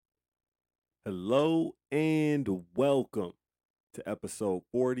Hello and welcome to episode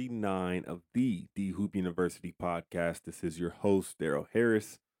 49 of the D-Hoop University podcast. This is your host, Darrell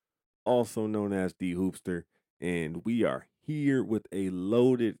Harris, also known as D-Hoopster, and we are here with a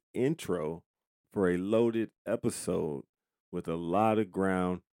loaded intro for a loaded episode with a lot of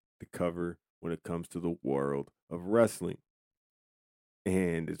ground to cover when it comes to the world of wrestling.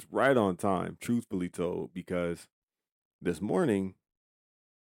 And it's right on time, truthfully told, because this morning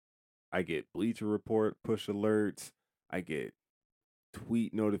I get Bleacher Report push alerts. I get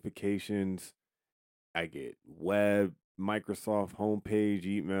tweet notifications. I get web, Microsoft homepage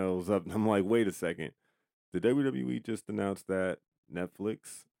emails up. I'm like, wait a second. The WWE just announced that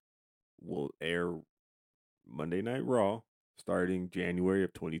Netflix will air Monday Night Raw starting January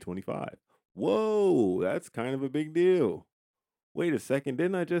of 2025. Whoa, that's kind of a big deal. Wait a second.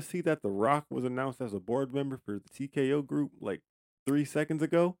 Didn't I just see that The Rock was announced as a board member for the TKO group like 3 seconds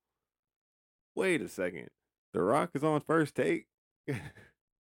ago? Wait a second. The Rock is on First Take?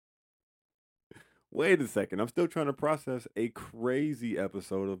 Wait a second. I'm still trying to process a crazy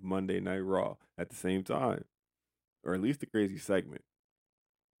episode of Monday Night Raw at the same time. Or at least a crazy segment.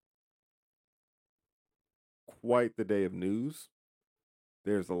 Quite the day of news.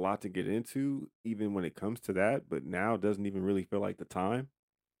 There's a lot to get into, even when it comes to that, but now doesn't even really feel like the time.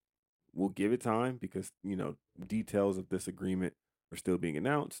 We'll give it time because, details of this agreement are still being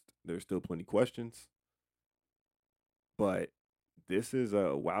announced. There's still plenty of questions. But this is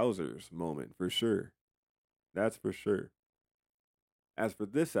a wowzers moment for sure. That's for sure. As for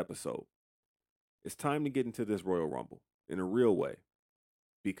this episode, it's time to get into this Royal Rumble in a real way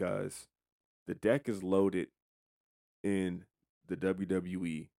because the deck is loaded in the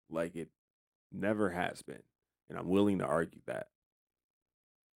WWE like it never has been. And I'm willing to argue that.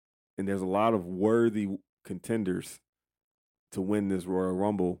 And there's a lot of worthy contenders to win this Royal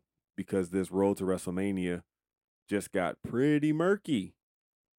Rumble because this road to WrestleMania just got pretty murky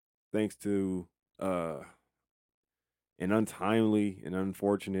thanks to an untimely and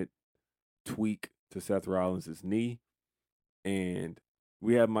unfortunate tweak to Seth Rollins' knee. And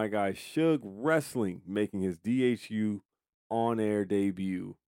we have my guy Suge Wrestling making his DHU on-air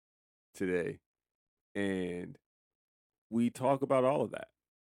debut today. And we talk about all of that.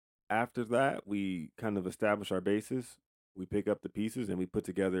 After that, we kind of establish our bases. We pick up the pieces and we put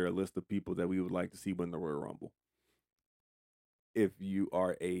together a list of people that we would like to see win the Royal Rumble. If you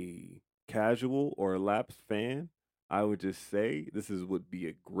are a casual or a lapsed fan, I would just say would be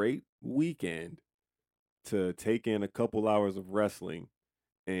a great weekend to take in a couple hours of wrestling,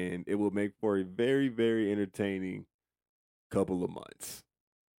 and it will make for a very, very entertaining couple of months.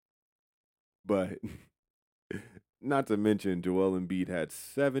 But not to mention, Joel Embiid had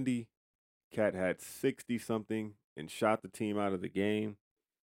 70, Cat had 60-something, and shot the team out of the game.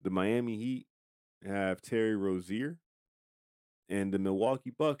 The Miami Heat have Terry Rozier, and the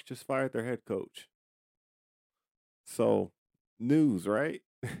Milwaukee Bucks just fired their head coach. So, news, right?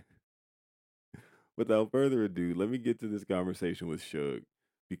 Without further ado, let me get to this conversation with Suge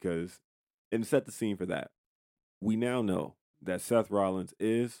and set the scene for that. We now know that Seth Rollins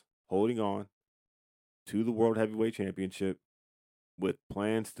is holding on to the World Heavyweight Championship with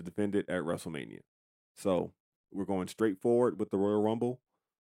plans to defend it at WrestleMania. So, we're going straight forward with the Royal Rumble.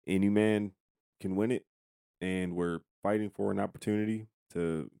 Any man can win it, and we're fighting for an opportunity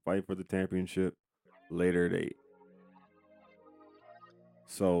to fight for the championship later date.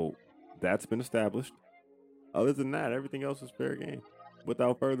 So that's been established. Other than that, everything else is fair game.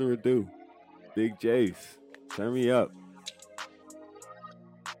 Without further ado, Big Jace, turn me up.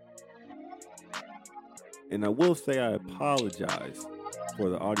 And I will say I apologize for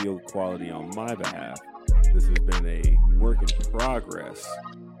the audio quality on my behalf. This has been a work in progress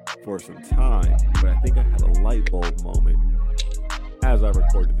for some time, but I think I had a light bulb moment as I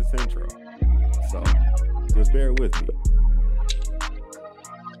recorded this intro. So just bear with me.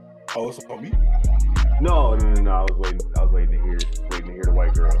 Oh, it's on me? No. I was waiting to hear the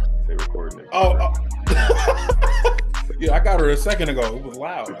white girl say recording it. Oh. Yeah, I got her a second ago. It was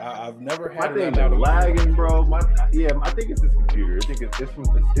loud. I've never had it that loud. Lagging, bro. I think it's this computer. I think it is from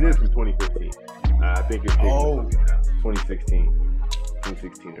 2015. I think it's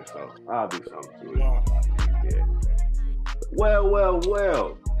 2016 or so. I'll do something to it. Wow. Yeah. Well.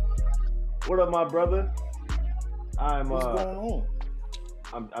 What up, my brother? What's going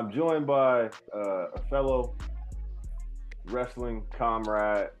on? I'm joined by a fellow wrestling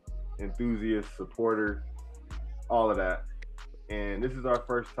comrade, enthusiast, supporter, all of that. And this is our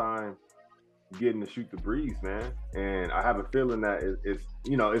first time getting to shoot the breeze, man. And I have a feeling that it's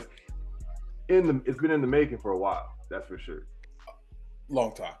been in the making for a while. That's for sure.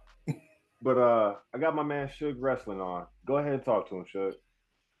 Long time. But I got my man Suge Wrestling on. Go ahead and talk to him, Suge.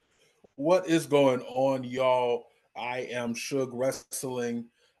 What is going on, y'all? I am Suge Wrestling.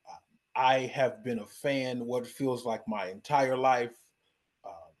 I have been a fan what feels like my entire life.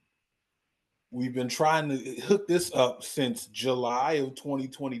 Um, we've been trying to hook this up since July of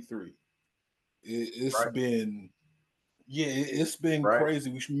 2023. It's Right. been, it's been Right.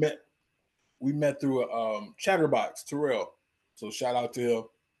 crazy. We met through a Chatterbox, Darrell. So shout out to him.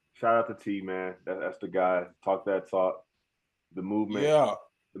 Shout out to T, man. That's the guy. Talk that talk. The movement, Yeah.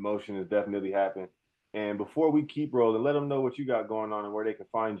 the motion is definitely happening. And before we keep rolling, let them know what you got going on and where they can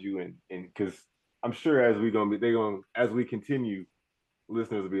find you. And because I'm sure as as we continue,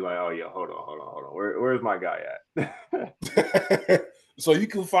 listeners will be like, oh yeah, hold on. Where's my guy at? So you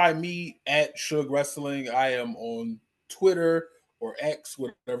can find me at Suge Wrestling. I am on Twitter or X,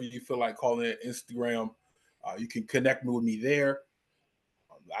 whatever you feel like calling it, Instagram. You can connect with me there.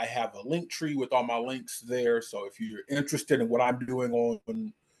 I have a link tree with all my links there. So if you're interested in what I'm doing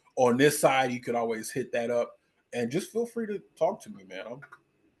on this side, you can always hit that up and just feel free to talk to me, man.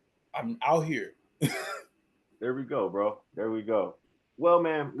 I'm out here. There we go, bro. There we go. Well,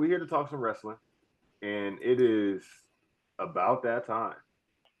 man, we're here to talk some wrestling, and it is about that time.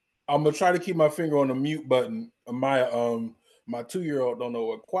 I'm gonna try to keep my finger on the mute button. My 2-year-old don't know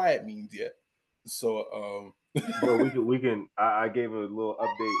what quiet means yet. So Bro, we can. I gave a little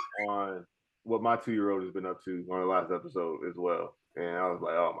update on what my 2-year-old has been up to on the last episode as well, and I was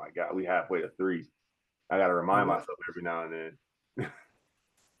like, oh my god, we halfway to 3. I got to remind myself every now and then.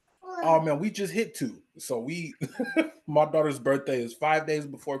 Oh man, we just hit 2. So my daughter's birthday is 5 days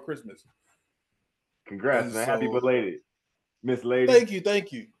before Christmas. Congrats, And man! Happy so belated, Miss Lady. thank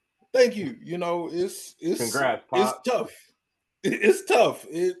you. You know, Congrats, it's Pop. tough. It's tough.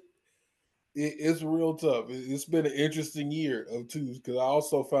 It's real tough. It's been an interesting year of 2s because I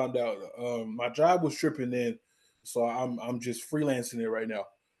also found out my job was tripping in, so I'm just freelancing it right now.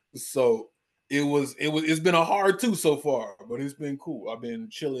 So it's been a hard 2 so far, but it's been cool. I've been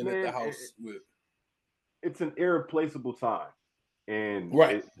chilling at the Man, house with it's an irreplaceable time, and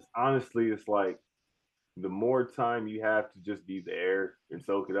right. it's honestly, it's like the more time you have to just be there and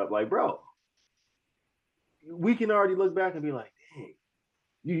soak it up, like, bro, we can already look back and be like, dang,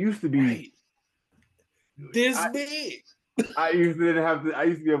 you used to be Right. This I, big. I used to have to I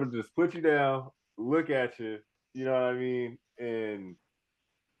used to be able to just put you down, look at you, you know what I mean? And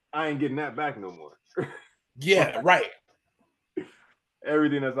I ain't getting that back no more. Yeah, right.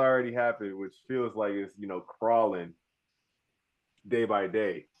 Everything that's already happened, which feels like it's, crawling day by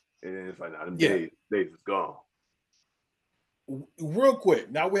day. And then it's like, nah, them Yeah. days is gone. Real quick.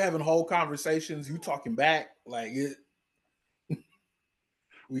 Now we're having whole conversations. You talking back. Like it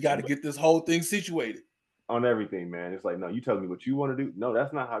we got to get this whole thing situated. On everything, man. It's like, no, you tell me what you want to do. No,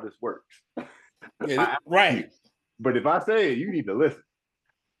 that's not how this works. Yeah, right. But if I say it, you need to listen.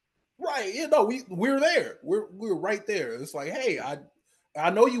 Right. You know, we're there. We're right there. It's like, hey, I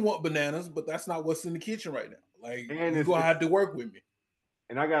know you want bananas, but that's not what's in the kitchen right now. Like And you're gonna have to work with me.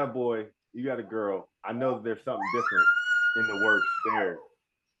 and I got a boy, you got a girl. I know that there's something different in the works there.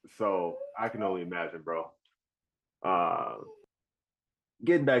 So I can only imagine, bro. Uh,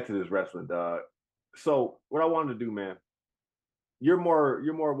 Getting back to this wrestling, dog. So what I wanted to do, man, you're more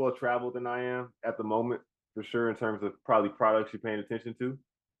well traveled than I am at the moment, for sure, in terms of probably products you're paying attention to.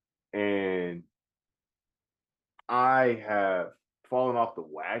 And I have fallen off the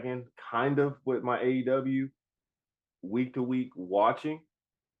wagon kind of with my AEW week to week watching.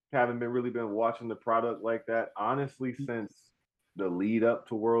 Haven't been watching the product like that, honestly, since the lead up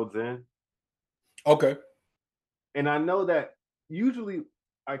to World's End. Okay. And I know that usually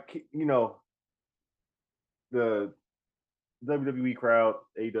the WWE crowd,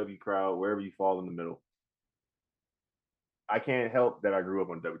 AEW crowd, wherever you fall in the middle, I can't help that I grew up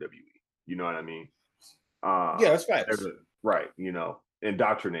on WWE. You know what I mean? Yeah, that's facts. Right,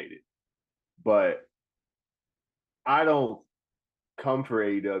 indoctrinated. But I don't come for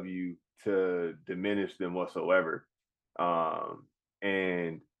AEW to diminish them whatsoever.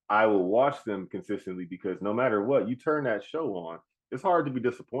 And I will watch them consistently because no matter what, you turn that show on, it's hard to be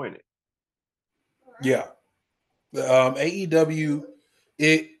disappointed. Yeah. AEW,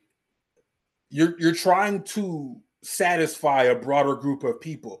 you're trying to satisfy a broader group of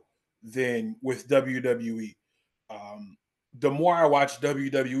people than with WWE. The more I watch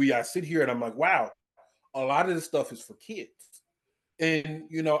WWE, I sit here and I'm like, wow, a lot of this stuff is for kids. And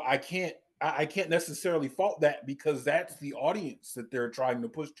I can't necessarily fault that because that's the audience that they're trying to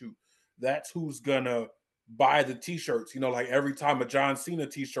push to. That's who's gonna buy the t-shirts. Like every time a John Cena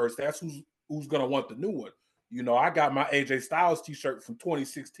t-shirts, that's who's gonna want the new one. I got my AJ Styles t-shirt from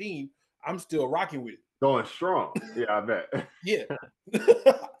 2016. I'm still rocking with it. Going strong. Yeah, I bet. Yeah.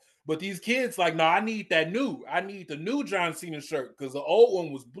 But these kids like, no, I need the new John Cena shirt because the old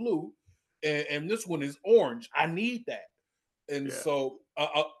one was blue and this one is orange. I need that. And so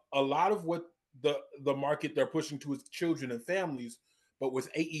a lot of what the market they're pushing to is children and families. But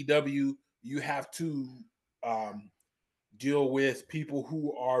with AEW, you have to deal with people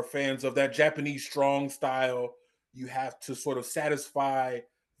who are fans of that Japanese strong style. You have to sort of satisfy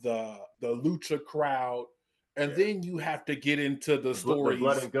the lucha crowd, and then you have to get into the stories. The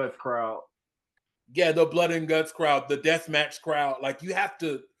blood and guts crowd. Yeah, the blood and guts crowd, the deathmatch crowd. Like you have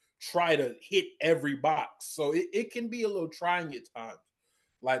to try to hit every box. So it can be a little trying at times.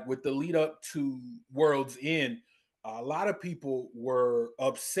 Like with the lead up to World's End, a lot of people were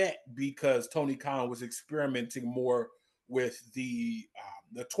upset because Tony Khan was experimenting more with the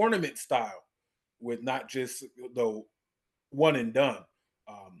tournament style, with not just the one and done.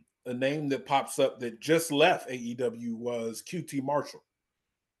 A name that pops up that just left AEW was QT Marshall.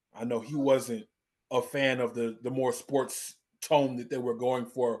 I know he wasn't a fan of the more sports tone that they were going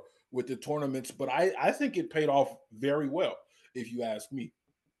for with the tournaments, but I think it paid off very well, if you ask me.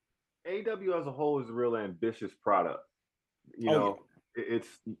 AEW as a whole is a real ambitious product. It's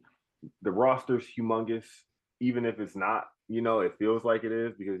the roster's humongous, even if it's not. It feels like it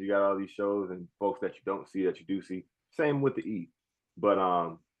is because you got all these shows and folks that you don't see that you do see. Same with the E,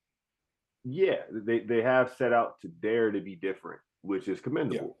 but they have set out to dare to be different, which is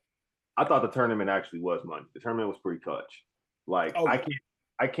commendable. I thought the tournament actually was money. The tournament was pretty clutch. Like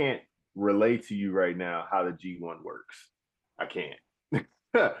I can't relate to you right now how the G1 works. I can't.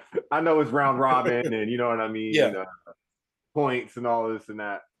 I know it's round robin and you know what I mean. Points and all this and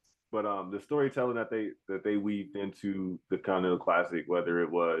that. But the storytelling that they weaved into the Continental Classic, whether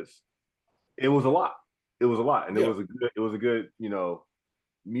it was a lot. It was a lot, and it was a good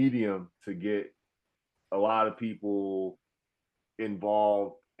medium to get a lot of people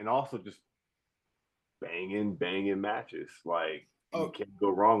involved, and also just banging matches. Like you can't go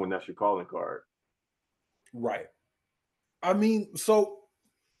wrong when that's your calling card. Right. I mean, so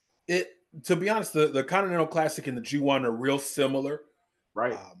to be honest, the Continental Classic and the G1 are real similar.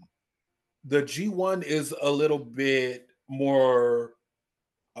 Right. The G1 is a little bit more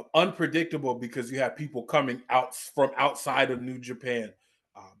unpredictable because you have people coming out from outside of New Japan.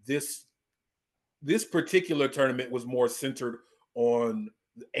 This particular tournament was more centered on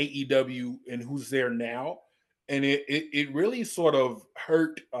AEW and who's there now, and it really sort of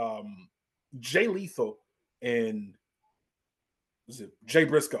hurt Jay Lethal and Jay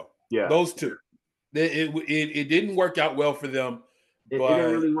Briscoe. Yeah, those two. It didn't work out well for them. It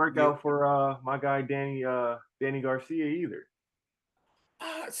didn't really work out for my guy Danny Garcia either.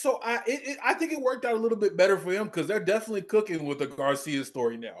 So I think it worked out a little bit better for him because they're definitely cooking with the Garcia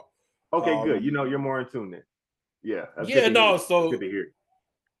story now. Okay, good. You're more in tune then. Yeah. So good to hear.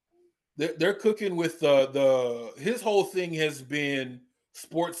 They're cooking with his whole thing has been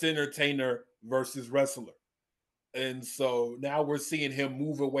sports entertainer versus wrestler. And so now we're seeing him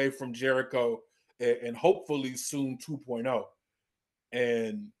move away from Jericho and hopefully soon 2.0.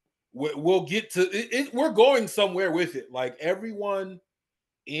 And we'll get to it. We're going somewhere with it. Like everyone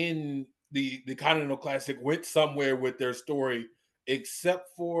in the Continental Classic went somewhere with their story, except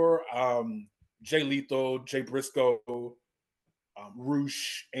for Jay Lethal, Jay Briscoe,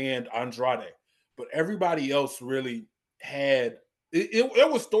 Roosh, and Andrade. But everybody else really had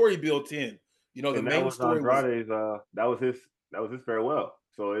it was story built in. The main story Andrade's that was his farewell.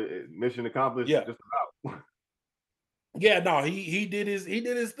 So mission accomplished. Yeah. Just about. Yeah, no, he did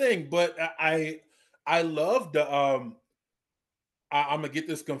his thing, but I love the I'm gonna get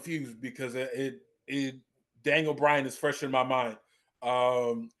this confused because it Daniel Bryan is fresh in my mind.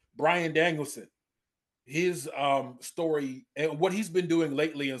 Bryan Danielson, his story and what he's been doing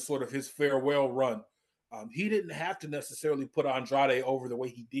lately in sort of his farewell run. He didn't have to necessarily put Andrade over the way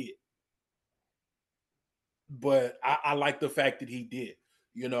he did, but I like the fact that he did.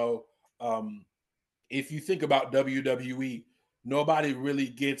 If you think about WWE, nobody really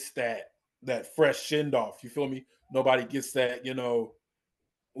gets that fresh shind off. You feel me? Nobody gets that.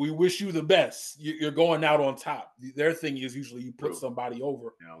 We wish you the best. You're going out on top. Their thing is usually you put somebody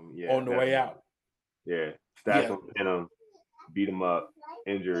over on the way out. Yeah, stack them, pin them, beat them up,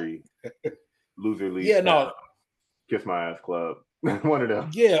 injury, loser league. Yeah, no. Kiss my ass club. One of them.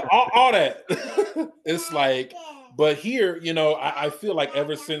 Yeah, all that. It's like, but here, I feel like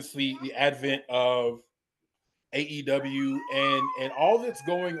ever since the advent of AEW and all that's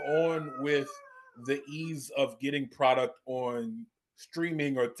going on with the ease of getting product on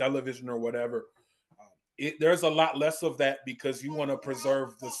streaming or television or whatever, there's a lot less of that because you want to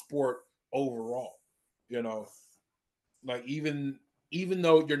preserve the sport overall. You know, like even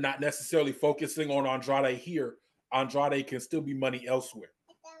though you're not necessarily focusing on Andrade here, Andrade can still be money elsewhere.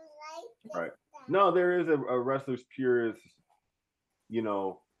 Right. No, there is a wrestler's purist, you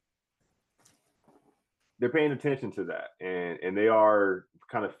know, they're paying attention to that, and they are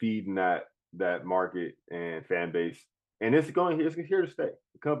kind of feeding that market and fan base, and it's here to stay.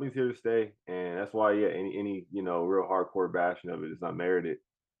 The company's here to stay, and that's why any real hardcore bashing of it is not merited,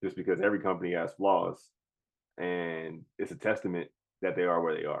 just because every company has flaws, and it's a testament that they are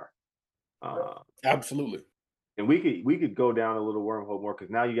where they are. Absolutely. And we could go down a little wormhole more, because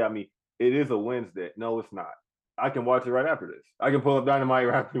now you got me. It is a Wednesday. No, it's not. I can watch it right after this. I can pull up Dynamite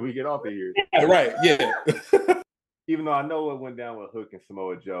right after we get off of here. Yeah, right. Yeah. Even though I know what went down with Hook and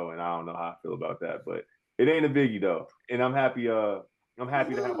Samoa Joe, and I don't know how I feel about that, but it ain't a biggie though. And I'm happy. I'm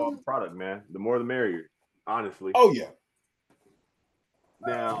happy to have all the product, man. The more the merrier, honestly. Oh yeah.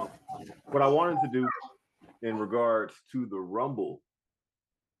 Now, what I wanted to do in regards to the Rumble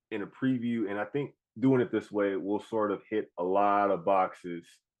in a preview, and I think doing it this way will sort of hit a lot of boxes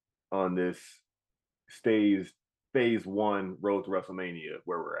on this phase 1 road to WrestleMania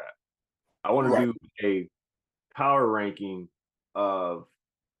where we're at. I want to do a power ranking of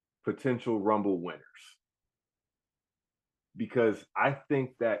potential Rumble winners, because I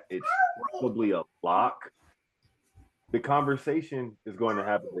think that it's probably a lock. The conversation is going to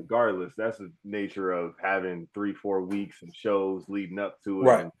happen regardless. That's the nature of having 3-4 weeks and shows leading up to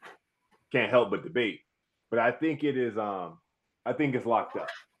it, and can't help but debate. But I think it is. I think it's locked up.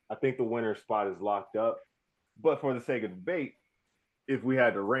 I think the winner spot is locked up. But for the sake of debate, if we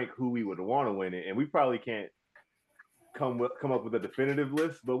had to rank who we would want to win it, and we probably can't come up with a definitive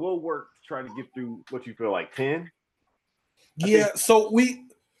list, but we'll work to try to get through what you feel like 10. So we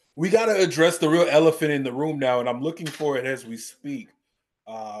got to address the real elephant in the room now, and I'm looking for it as we speak.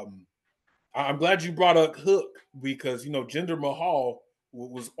 I'm glad you brought up Hook, because Jinder Mahal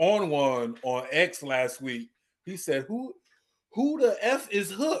was on one on X last week. He said, "Who the F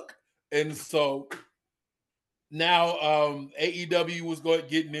is Hook?" And so now AEW was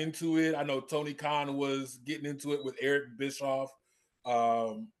getting into it. I know Tony Khan was getting into it with Eric Bischoff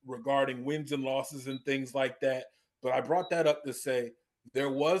regarding wins and losses and things like that. But I brought that up to say there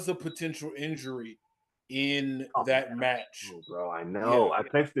was a potential injury in that match. Oh, bro, I know. Yeah. I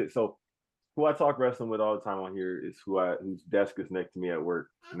texted. So who I talk wrestling with all the time on here is whose desk is next to me at work.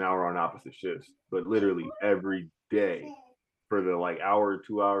 Now we're on opposite shifts, but literally every day for the hour or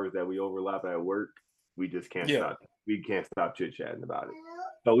 2 hours that we overlap at work, we just can't stop. We can't stop chit chatting about it.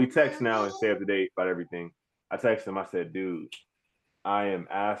 So we text now and stay up to date about everything. I texted him. I said, "Dude, I am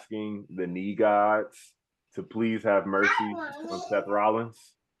asking the knee gods to please have mercy on Seth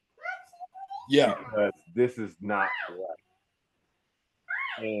Rollins. Yeah, because this is not right."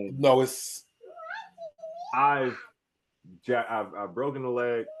 And no, it's I've broken the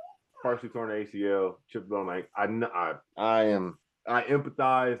leg, partially torn the ACL, chipped bone. I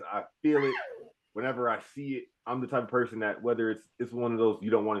empathize. I feel it whenever I see it. I'm the type of person that whether it's one of those you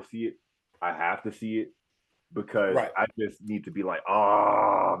don't want to see it, I have to see it, because I just need to be like,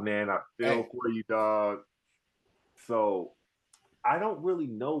 oh man, I feel for you, dog. So I don't really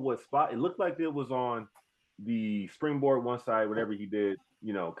know what spot. It looked like it was on the springboard one side, whatever he did,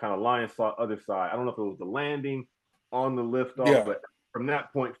 kind of lion saw other side. I don't know if it was the landing on the lift off, but from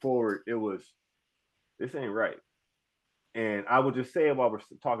that point forward, it was, this ain't right. And I will just say it while we're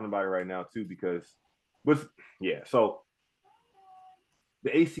talking about it right now too, because so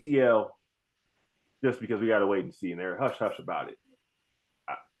the ACL, just because we got to wait and see, and they're hush about it.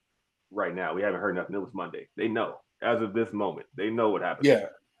 Right now, we haven't heard nothing. It was Monday. They know. As of this moment, they know what happened. Yeah.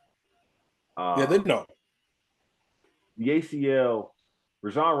 They know. The ACL,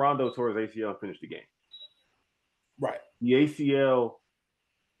 Rajon Rondo tore his ACL and finished the game. Right. The ACL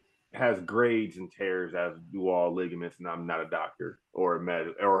has grades and tears, as do all ligaments, and I'm not a doctor or a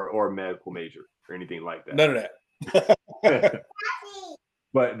medical major or anything like that. None of that.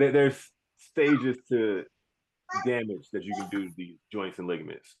 But there's stages to damage that you can do to these joints and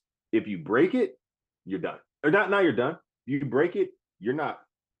ligaments. If you break it, you're done. Or not, now you're done. You break it, you're not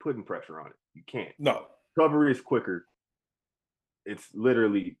putting pressure on it. You can't. No. Recovery is quicker. It's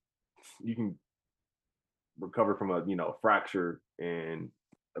literally, you can recover from a fracture in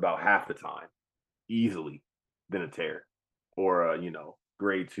about half the time easily than a tear or a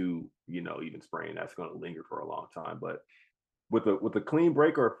grade 2 even sprain that's going to linger for a long time. But with a clean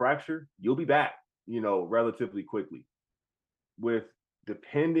break or a fracture, you'll be back relatively quickly. With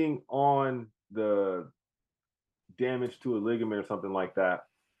depending on the damage to a ligament or something like that,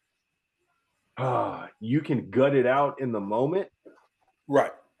 you can gut it out in the moment,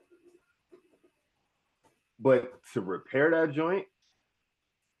 right? But to repair that joint,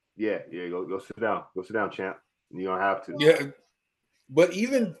 yeah, go sit down, champ. You don't have to. Yeah, but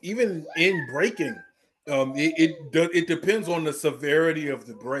even in breaking, it depends on the severity of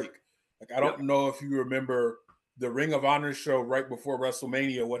the break. Like I don't know if you remember the Ring of Honor show right before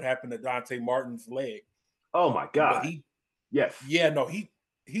WrestleMania, what happened to Dante Martin's leg. Oh my God. But yes. Yeah, no, he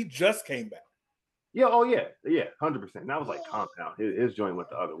just came back. Yeah, 100%. And I was like, calm down. His joint went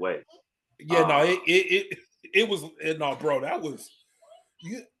the other way. Yeah, no, it was no, bro. That was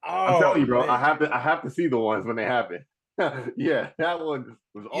I'm telling you, bro. Man. I have to see the ones when they happen. Yeah, that one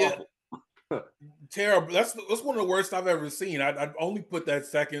was awful. Terrible. That's one of the worst I've ever seen. I'd only put that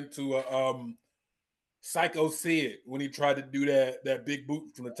second to Psycho Sid when he tried to do that big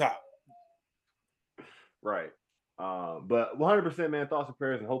boot from the top. Right. But 100%, man, thoughts and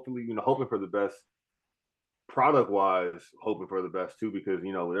prayers, and hopefully, hoping for the best. Product wise, hoping for the best too, because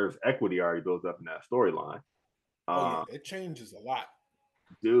there's equity already built up in that storyline. It changes a lot,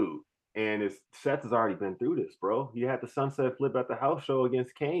 dude. And Seth has already been through this, bro. He had the sunset flip at the house show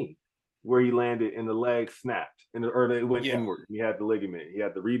against Kane, where he landed and the leg snapped, or it went inward. He had the ligament. He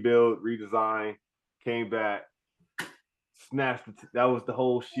had the rebuild, redesign, came back, snatched. That was the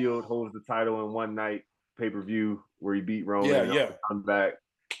whole Shield holds the title in one night pay-per-view where he beat Roman. Come back.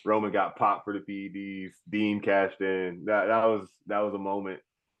 Roman got popped for the PEDs. Dean cashed in. That was a moment.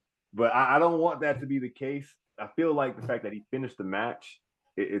 But I don't want that to be the case. I feel like the fact that he finished the match,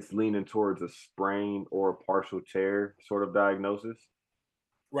 it's leaning towards a sprain or a partial tear sort of diagnosis.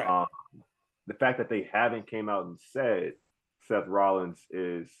 Right. The fact that they haven't came out and said Seth Rollins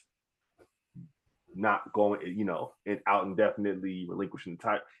is not going, out indefinitely relinquishing the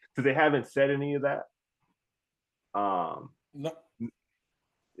title, because they haven't said any of that. No.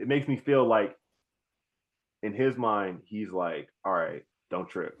 It makes me feel like in his mind, he's like, all right, don't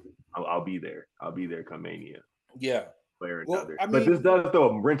trip. I'll be there. I'll be there come Mania. Yeah. But this does throw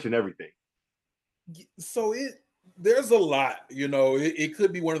a wrench in everything. So there's a lot, it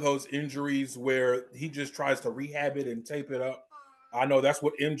could be one of those injuries where he just tries to rehab it and tape it up. I know that's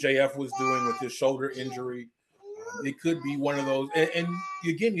what MJF was doing with his shoulder injury. It could be one of those. And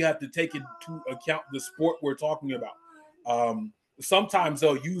again, you have to take into account the sport we're talking about. Sometimes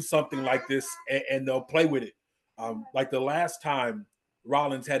they'll use something like this and they'll play with it. Like the last time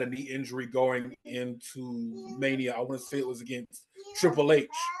Rollins had a knee injury going into Mania, I want to say it was against Triple H.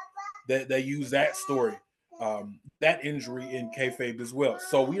 That they use that story, that injury in kayfabe as well.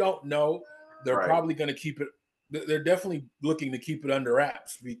 So we don't know. They're probably going to keep it. They're definitely looking to keep it under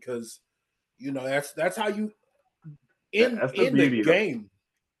wraps because, that's how you in the game.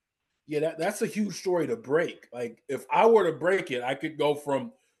 Yeah, that's a huge story to break. Like if I were to break it, I could go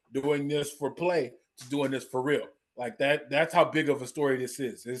from doing this for play to doing this for real. Like that's how big of a story this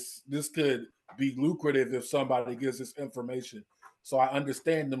is. This could be lucrative if somebody gives this information. So I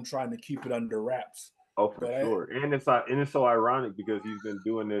understand them trying to keep it under wraps. Oh, for sure. And it's so ironic because he's been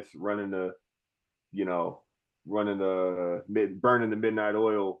doing this, burning the midnight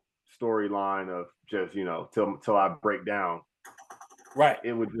oil storyline of just, till I break down. Right.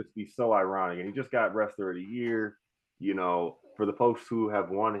 It would just be so ironic. And he just got Wrestler of the Year. For the folks who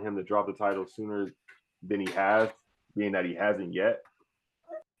have wanted him to drop the title sooner than he has, being that he hasn't yet,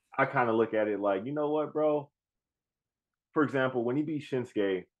 I kind of look at it like, you know what, bro? For example, when he beat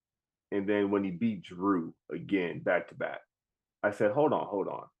Shinsuke and then when he beat Drew again back to back, I said, hold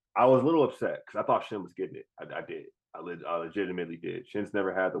on. I was a little upset because I thought Shin was getting it. I did. I legitimately did. Shin's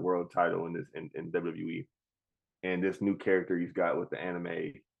never had the world title in WWE. And this new character he's got with the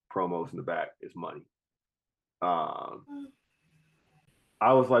anime promos in the back is money. I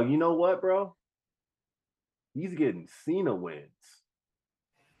was like, you know what, bro? He's getting Cena wins.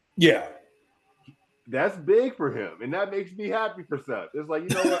 Yeah. That's big for him. And that makes me happy for Seth. It's like, you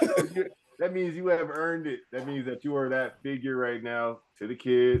know what? That means you have earned it. That means that you are that figure right now to the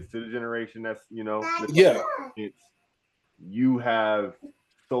kids, to the generation that's, you have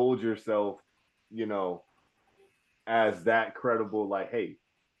sold yourself, as that credible, like, hey,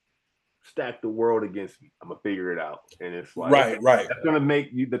 stack the world against me. I'm gonna figure it out. And it's like right. That's gonna make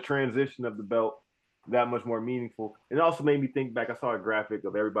the transition of the belt that much more meaningful. It also made me think back. I saw a graphic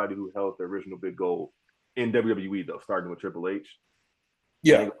of everybody who held the original big gold in WWE, though, starting with Triple H.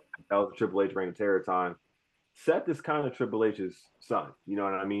 Yeah. That was Triple H Reign of Terror time. Seth is kind of Triple H's son. You know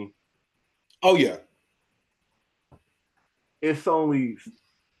what I mean? Oh, yeah. It's only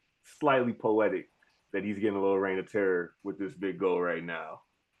slightly poetic that he's getting a little Reign of Terror with this big goal right now.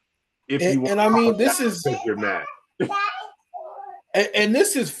 This is your man. And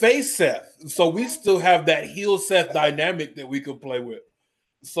this is face Seth. So we still have that heel Seth dynamic that we could play with.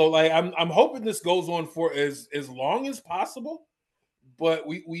 So like I'm hoping this goes on for as long as possible, but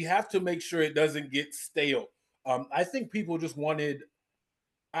we have to make sure it doesn't get stale. I think people just wanted.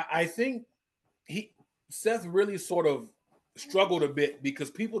 I think he Seth really sort of struggled a bit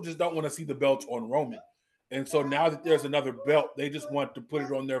because people just don't want to see the belt on Roman. And so now that there's another belt, they just want to put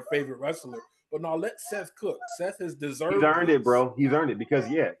it on their favorite wrestler. But now let Seth cook. Seth has He's deserved earned this. it, bro. He's earned it because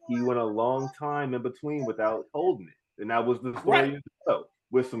he went a long time in between without holding it, and that was the Right. story of the show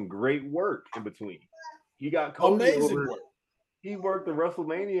with some great work in between. He got Cody Amazing over. work. He worked the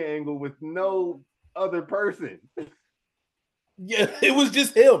WrestleMania angle with no other person. Yeah, it was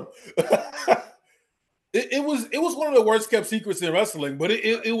just him. it was one of the worst kept secrets in wrestling, but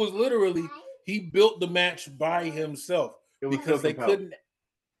it was literally he built the match by himself It was so because compelling.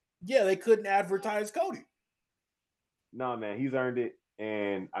 they couldn't advertise Cody. No, man, he's earned it,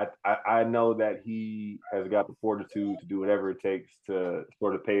 and I know that he has got the fortitude to do whatever it takes to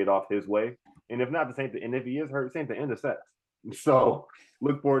sort of pay it off his way. And if not, the same thing. And if he is hurt, same thing. End of Seth. So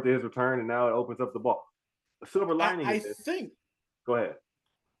look forward to his return, and now it opens up the ball. The silver lining I is this. think Go ahead.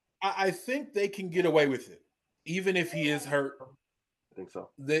 I think they can get away with it, even if he is hurt. I think so.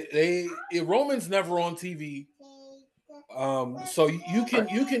 Roman's never on TV, so you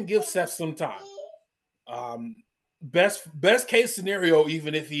can give Seth some time. Best case scenario,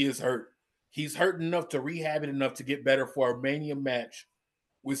 even if he is hurt, he's hurt enough to rehab it enough to get better for a Mania match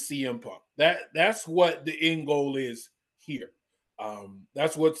with CM Punk. That's what the end goal is here.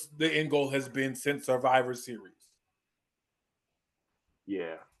 That's what the end goal has been since Survivor Series.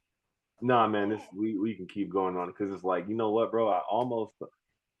 Yeah. Nah, man, this we can keep going on because it's like, you know what, bro?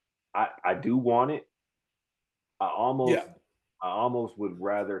 I do want it. I almost Yeah. I almost would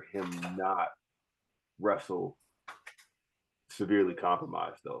rather him not wrestle severely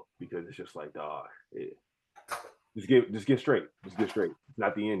compromised though, because it's just like, dog, just get straight. Just get straight. It's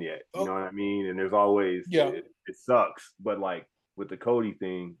not the end yet. You know what I mean? And there's always it sucks, but like with the Cody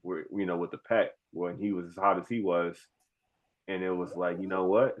thing, where with the Pet, when he was as hot as he was, and it was like, you know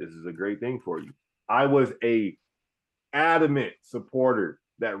what, this is a great thing for you. I was a adamant supporter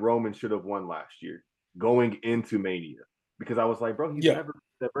that Roman should have won last year going into Mania because I was like, bro, he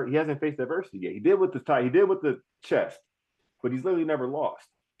hasn't faced adversity yet. He did with the chest, but he's literally never lost.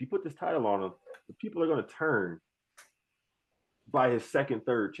 If you put this title on him, the people are going to turn by his second,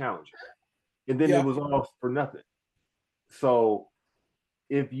 third challenger, and then it was all for nothing. So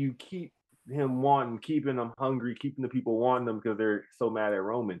if you keep him keeping them hungry, keeping the people wanting them because they're so mad at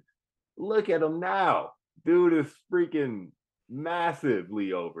Roman, look at him now. Dude is freaking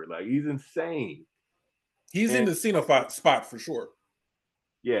massively over. Like, he's insane. He's in the Cena spot for sure.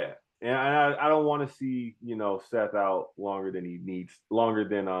 Yeah. And I don't want to see, Seth out longer than he needs, longer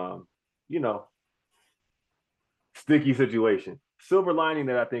than, sticky situation. Silver lining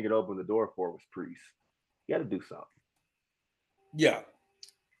that I think it opened the door for was Priest. You got to do something. Yeah.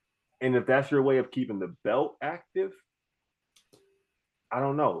 And if that's your way of keeping the belt active, I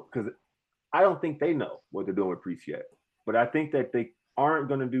don't know. Because I don't think they know what they're doing with Priest yet. But I think that they aren't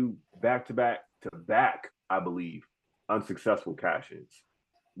going to do back-to-back, I believe, unsuccessful cash-ins.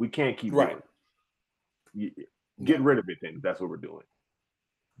 We can't keep doing it. Get rid of it then. That's what we're doing.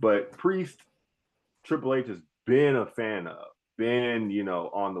 But Priest, Triple H has been a fan of, been,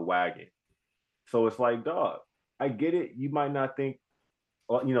 on the wagon. So it's like, dog, I get it. You might not think,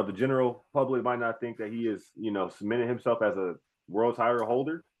 the general public might not think that he is, cementing himself as a world title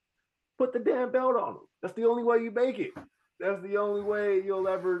holder. Put the damn belt on him. That's the only way you make it. That's the only way you'll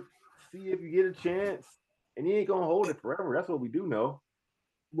ever see if you get a chance. And he ain't gonna hold it forever. That's what we do know.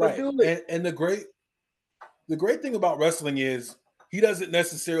 Right. And the great thing about wrestling is he doesn't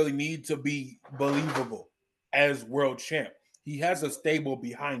necessarily need to be believable as world champ. He has a stable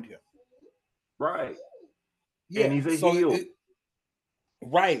behind him. Right. Yeah. And he's a heel.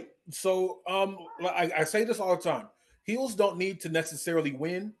 Right. So I say this all the time. Heels don't need to necessarily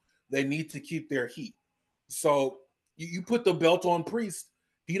win. They need to keep their heat. So you put the belt on Priest.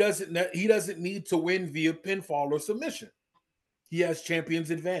 He doesn't need to win via pinfall or submission. He has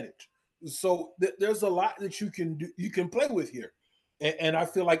champion's advantage. So there's a lot that you can do, you can play with here. And I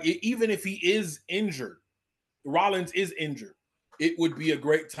feel like even if he is injured, Rollins is injured, it would be a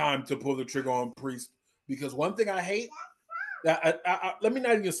great time to pull the trigger on Priest. Because one thing I hate, let me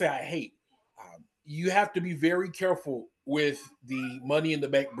not even say I hate, you have to be very careful with the Money in the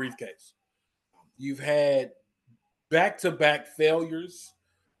Bank briefcase. You've had back-to-back failures,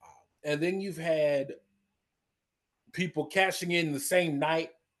 and then you've had people cashing in the same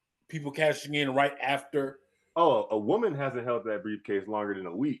night, people cashing in right after. Oh, a woman hasn't held that briefcase longer than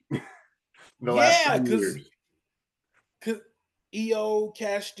a week. Last 2 years. EO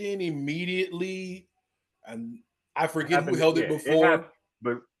cashed in immediately, and I forget who happened. held it Yeah, it happened.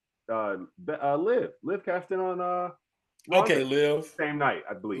 before. But Liv cashed in on Okay, Ronda Liv. same night,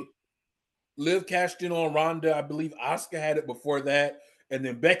 I believe. Liv cashed in on Ronda. I believe Asuka had it before that, and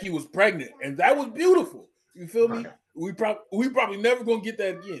then Becky was pregnant, and that was beautiful. You feel me? Right. We probably never gonna get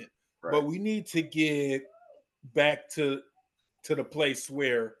that again. Right. But we need to get back to the place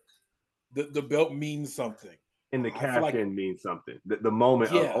where the belt means something. And the I feel cash like, in means something. The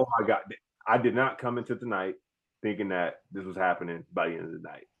moment of, yeah, oh my God, I did not come into tonight thinking that this was happening by the end of the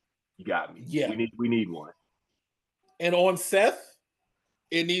night. You got me. yeah. We need one. And on Seth,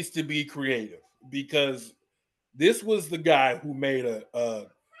 it needs to be creative because this was the guy who made a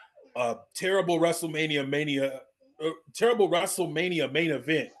terrible WrestleMania main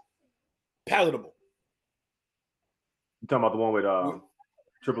event palatable. You talking about the one with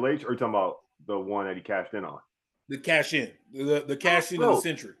Triple H, or you talking about the one that he cashed in on? The cash in, the cash in of the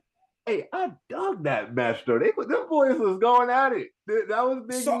century. Hey, I dug that match though. Them boys was going at it. That was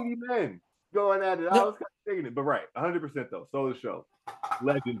big meaty men going at it. I was kind of digging it, but right, 100% though. So the show,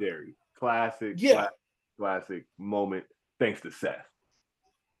 legendary, classic, yeah, classic moment. Thanks to Seth.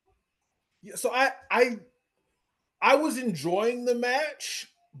 Yeah, so I was enjoying the match,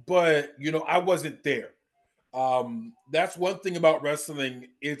 but I wasn't there. That's one thing about wrestling.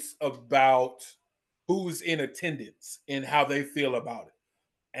 It's about who's in attendance and how they feel about it.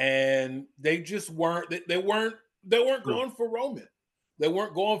 And they just weren't. They weren't going for Roman. They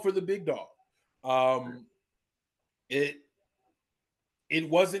weren't going for the big dog. It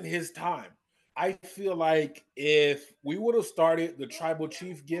wasn't his time. I feel like if we would have started the tribal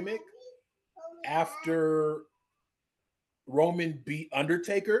chief gimmick after Roman beat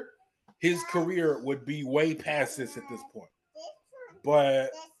Undertaker, his career would be way past this at this point.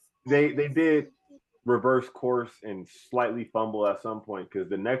 But they did reverse course and slightly fumble at some point, because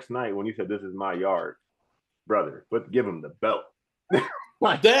the next night when you said this is my yard, brother, but give him the belt.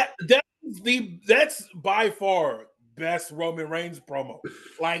 Like that's by far best Roman Reigns promo.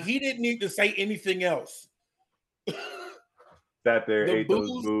 Like, he didn't need to say anything else. Sat there, ate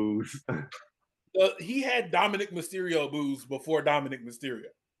those boos. He had Dominic Mysterio boos before Dominic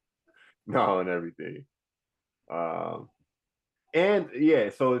Mysterio. No, and everything. And yeah,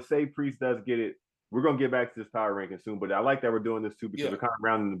 so say Priest does get it. We're gonna get back to this power ranking soon, but I like that we're doing this too, because we're kind of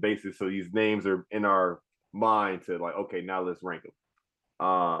rounding the bases, so these names are in our mind to like, okay, now let's rank them.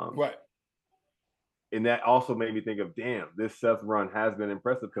 Right. And that also made me think of, damn, this Seth run has been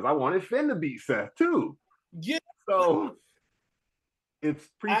impressive, because I wanted Finn to beat Seth too. Yeah. So if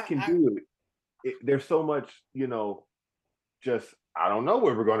Priest can do it, there's so much, just I don't know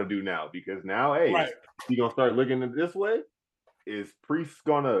what we're gonna do now, because now, hey, right. he gonna start looking at it this way? Is Priest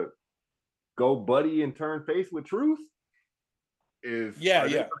gonna go buddy and turn face with Truth?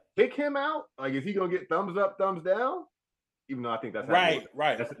 Kick him out? Like, is he gonna get thumbs up, thumbs down? Even though I think that's right.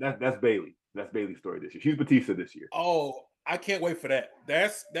 That's Bailey. That's Bailey's story this year. She's Batista this year. Oh, I can't wait for that.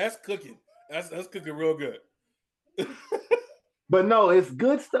 That's cooking. That's cooking real good. But no, it's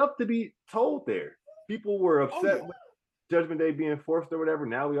good stuff to be told there. People were upset with Judgment Day being forced or whatever.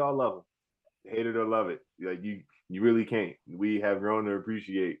 Now we all love them. Hate it or love it. Like, you really can't. We have grown to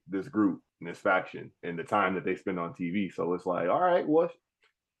appreciate this group and this faction and the time that they spend on TV. So it's like, all right, well,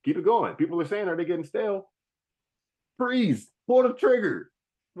 keep it going. People are saying, are they getting stale? Freeze. Pull the trigger.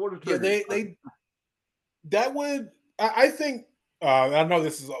 Yeah, they that would, I think, I know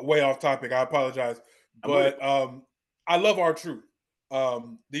this is way off topic. I apologize. But I love R-Truth.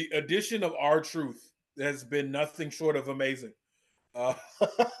 The addition of R-Truth has been nothing short of amazing.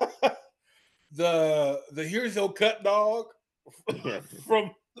 The Here's Your Cut Dog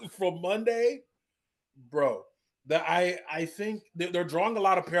from Monday, bro. I think they're drawing a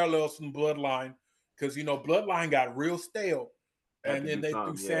lot of parallels from Bloodline, because Bloodline got real stale, and then they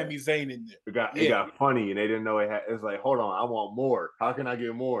threw Sami Zayn in there. It got funny, and they didn't know it's like, hold on, I want more. How can I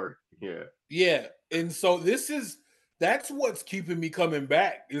get more? Yeah. And so that's what's keeping me coming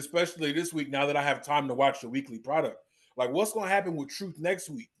back, especially this week, now that I have time to watch the weekly product. Like, what's going to happen with Truth next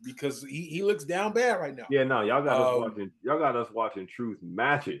week? Because he looks down bad right now. Yeah, no, y'all got us watching Truth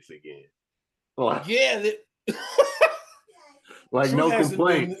matches again. Like, yeah. Like, no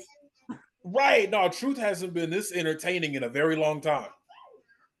complaints. Right. No, Truth hasn't been this entertaining in a very long time.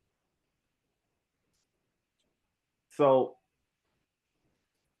 So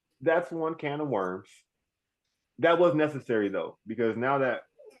that's one can of worms. That was necessary, though, because now that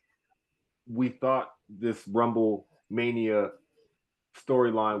we thought this Rumble Mania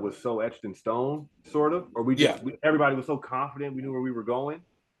storyline was so etched in stone, sort of, or everybody was so confident we knew where we were going.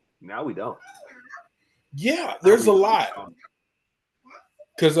 Now we don't. Yeah, there's a lot.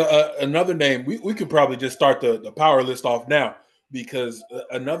 Because another name, we could probably just start the power list off now, because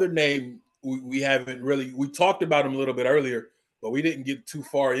another name we haven't really, we talked about him a little bit earlier, but we didn't get too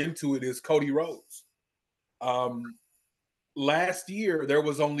far into it, is Cody Rhodes. Last year, there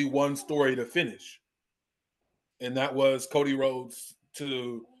was only one story to finish, and that was Cody Rhodes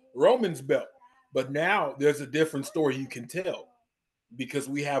to Roman's belt. But now there's a different story you can tell because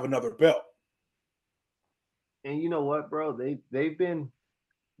we have another belt. And you know what, bro? They've been,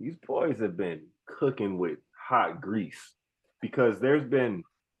 these boys have been cooking with hot grease, because there's been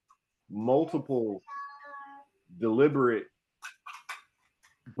multiple deliberate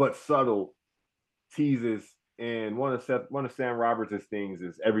but subtle teases. And one of Sam Roberts' things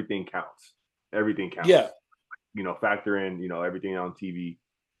is everything counts. Everything counts. Yeah. You know, factor in, you know, everything on TV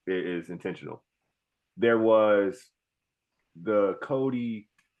is intentional. There was the Cody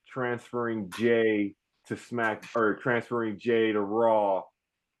transferring Jay to transferring Jay to Raw.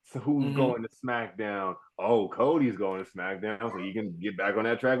 So who's going to SmackDown? Oh, Cody's going to SmackDown so he can get back on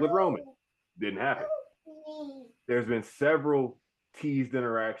that track with Roman. Didn't happen. There's been several teased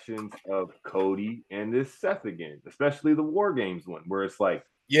interactions of Cody and this Seth again, especially the War Games one, where it's like,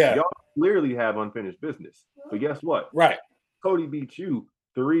 y'all clearly have unfinished business. But guess what? Right. Cody beat you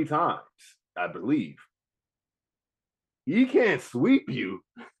 3 times, I believe. He can't sweep you.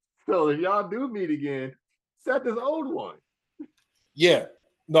 So if y'all do meet again, Seth is owed one. Yeah.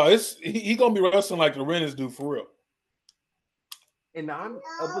 No, he gonna be wrestling like the Rennes do for real. And I'm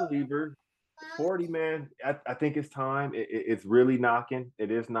a believer. 40, man, I think it's time. It's really knocking. It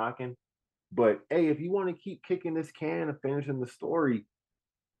is knocking. But hey, if you want to keep kicking this can of finishing the story,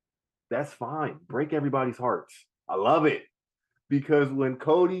 that's fine. Break everybody's hearts. I love it. Because when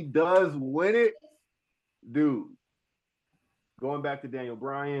Cody does win it, dude, going back to Daniel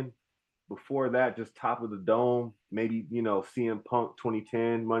Bryan, before that, just top of the dome, maybe, you know, CM Punk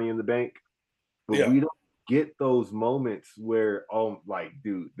 2010, Money in the Bank. But we don't get those moments where, oh, like,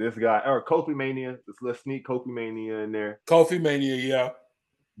 dude, this guy, or Kofi Mania, let's sneak Kofi Mania in there. Kofi Mania, yeah.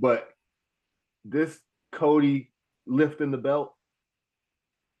 But this Cody lifting the belt,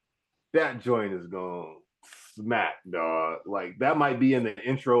 that joint is going to smack, dog. Like, that might be in the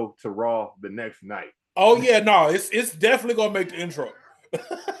intro to Raw the next night. Oh, yeah, no, it's definitely going to make the intro.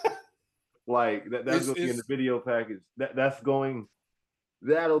 Like, that's going to be in the video package.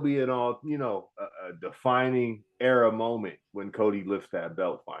 That'll be an all, you know, a defining era moment when Cody lifts that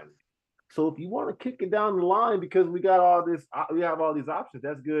belt finally. So if you want to kick it down the line because we have all these options,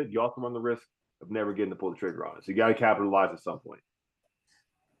 that's good. You also run the risk of never getting to pull the trigger on it. So you got to capitalize at some point.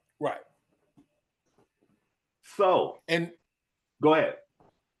 Right. So, and go ahead.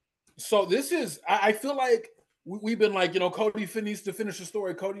 So this is, I feel like we've been like, you know, Cody needs to finish the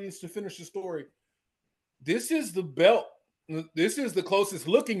story. Cody needs to finish the story. This is the belt. This is the closest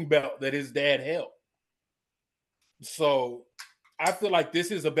looking belt that his dad held. So I feel like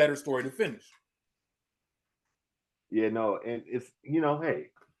this is a better story to finish. Yeah, no, and it's, you know, hey,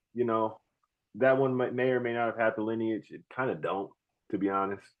 you know, that one may or may not have had the lineage. It kind of don't, to be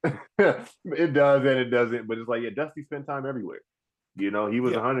honest. It does and it doesn't, but it's like, yeah, Dusty spent time everywhere. You know, he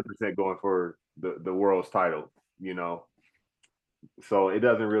was 100% going for the world's title, you know. So it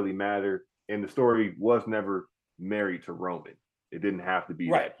doesn't really matter. And the story was never married to Roman. It didn't have to be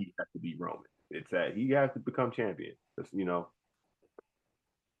that he had to be Roman. It's that he has to become champion. You know.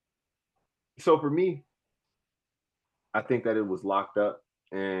 So for me, I think that it was locked up.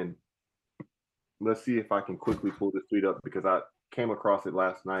 And let's see if I can quickly pull this tweet up because I came across it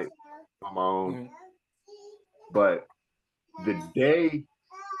last night on my own. But the day,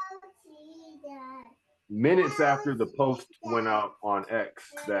 minutes after the post went out on X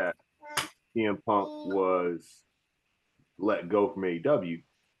that CM Punk was let go from AEW,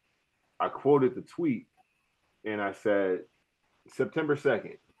 I quoted the tweet and I said, September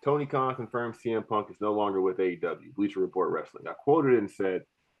 2nd, Tony Khan confirms CM Punk is no longer with AEW, Bleacher Report Wrestling. I quoted it and said,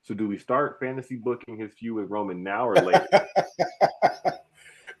 so do we start fantasy booking his feud with Roman now or later?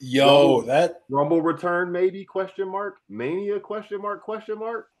 Yo, Rumble return maybe, question mark? Mania, question mark?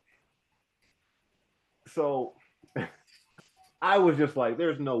 So I was just like,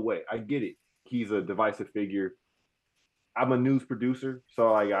 there's no way. I get it. He's a divisive figure. I'm a news producer,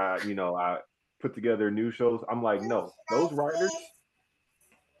 so I put together news shows. I'm like, no, those writers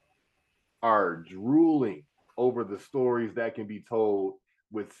are drooling over the stories that can be told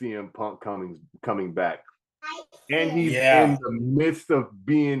with CM Punk coming back. And he's in the midst of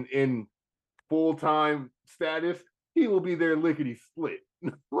being in full-time status. He will be there lickety split.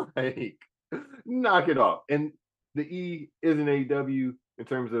 Like, knock it off. And the E is an AEW in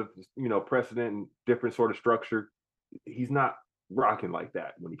terms of, you know, precedent and different sort of structure. He's not rocking like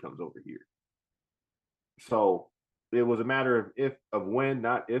that when he comes over here. So it was a matter of when,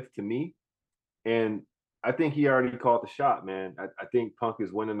 not if to me. And I think he already called the shot, man. I think Punk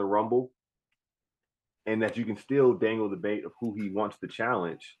is winning the Rumble, and that you can still dangle the bait of who he wants to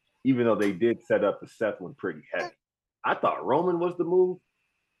challenge, even though they did set up the Seth one pretty heavy. I thought Roman was the move.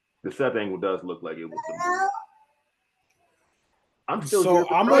 The Seth angle does look like it was the move. I'm still so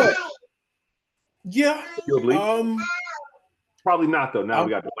yeah. Probably not though. Now we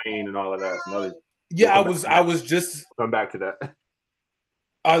got Dwayne and all of that. I was just come back to that.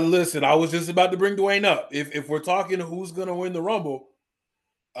 Listen, I was just about to bring Dwayne up. If we're talking who's gonna win the Rumble,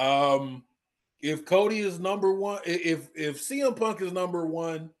 if Cody is number one, if CM Punk is number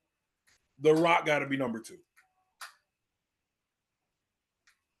one, The Rock got to be number two,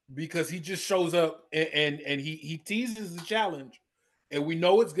 because he just shows up and he teases the challenge, and we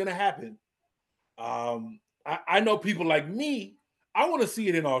know it's gonna happen. I know people like me. I want to see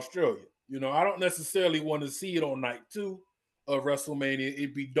it in Australia. You know, I don't necessarily want to see it on night 2 of WrestleMania.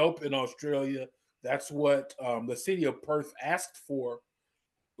 It'd be dope in Australia. That's what the city of Perth asked for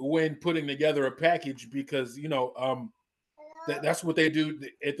when putting together a package, because that's what they do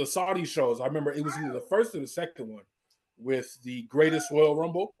at the Saudi shows. I remember it was either the first or the second one with the Greatest Royal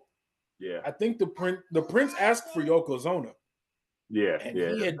Rumble. Yeah, I think the Prince asked for Yokozuna. Yeah, and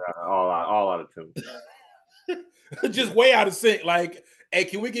he had all out of tune. Just way out of sync. Like, hey,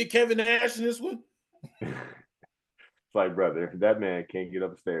 can we get Kevin Nash in this one? It's like, brother, that man can't get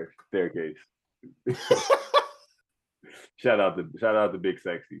up the staircase. Shout out to Big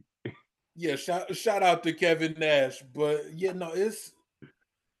Sexy. Yeah, shout out to Kevin Nash. But yeah, no,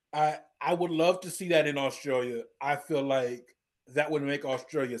 I would love to see that in Australia. I feel like that would make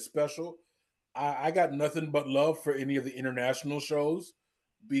Australia special. I got nothing but love for any of the international shows,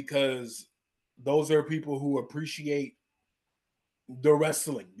 because those are people who appreciate the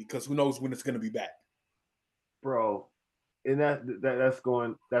wrestling, because who knows when it's going to be back. Bro, and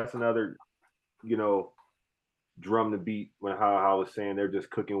that's another, drum to beat when how I was saying they're just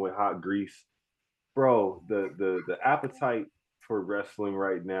cooking with hot grease. Bro, the appetite for wrestling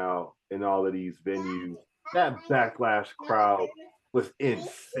right now in all of these venues, that Backlash crowd was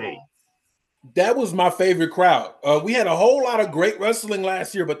insane. That was my favorite crowd. We had a whole lot of great wrestling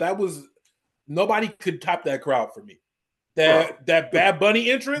last year, but nobody could top that crowd for me. That Bad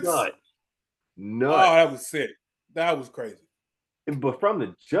Bunny entrance. Nuts. Oh, that was sick. That was crazy. But from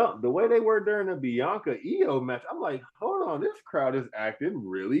the jump, the way they were during the Bianca Io match, I'm like, hold on, this crowd is acting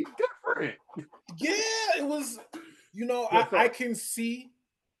really different. Yeah, it was. I can see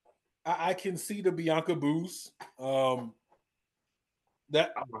the Bianca boost.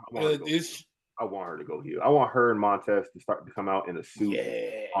 That is. I want her to go heel. I want her and Montez to start to come out in a suit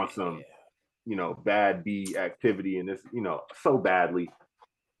on some, bad B activity, and this, so badly.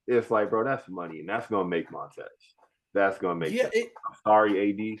 It's like, bro, that's money, and that's gonna make Montez. That's gonna make sense. I'm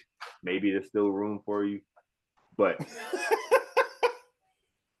sorry, AD. Maybe there's still room for you, but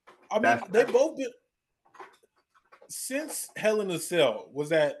I mean, they both been since Hell in a Cell. Was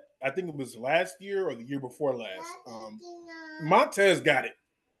that? I think it was last year or the year before last. Montez got it.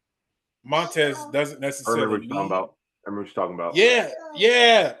 Montez doesn't necessarily. I remember what you're talking about. Yeah.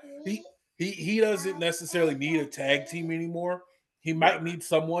 He doesn't necessarily need a tag team anymore. He might need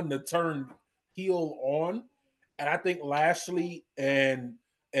someone to turn heel on, and I think Lashley and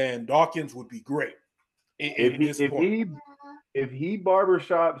Dawkins would be great. If he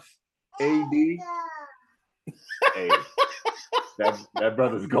barbershops AD, hey, that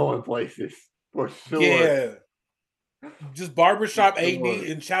brother's going places for sure. Yeah. Just barbershop AD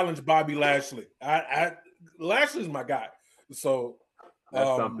and challenge Bobby Lashley. Lashley's my guy. So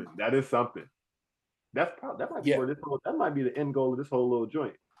that's something. That is something. That might be that might be the end goal of this whole little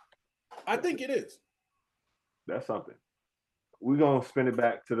joint. I think it is. That's something. We're gonna spin it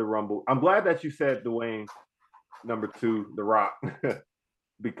back to the Rumble. I'm glad that you said Dwayne number 2, The Rock,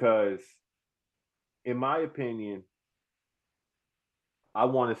 because in my opinion, I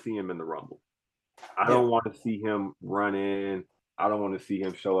want to see him in the Rumble. I don't want to see him run in. I don't want to see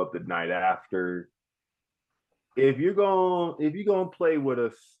him show up the night after. If you're gonna play with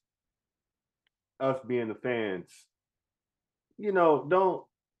us being the fans,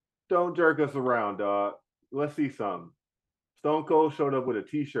 don't jerk us around, dog. Let's see something. Stone Cold showed up with a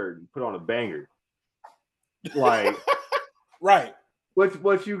t-shirt and put on a banger. Like, right.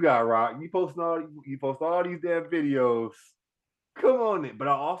 What you got, Rock? You post all these damn videos. Come on in. But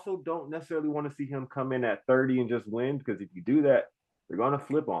I also don't necessarily want to see him come in at 30 and just win, because if you do that, they're gonna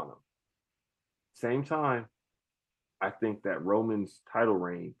flip on him. Same time, I think that Roman's title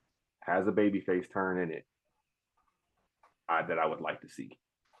reign has a babyface turn in it. that I would like to see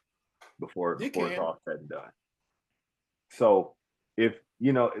before it's can. all said and done. So if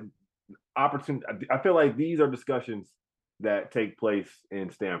opportunity, I feel like these are discussions that take place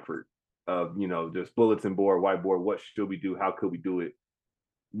in Stanford of just bulletin board, whiteboard. What should we do? How could we do it?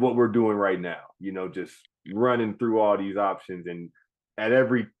 What we're doing right now, just running through all these options, and at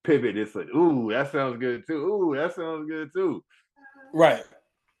every pivot, it's like, ooh, that sounds good too. Ooh, that sounds good too. Right.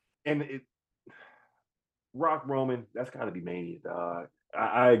 And Rock Roman, that's got to be Mania, dog.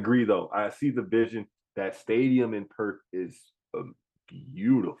 I agree, though. I see the vision. That stadium in Perth is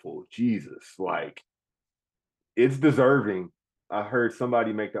beautiful. Jesus, like, it's deserving. I heard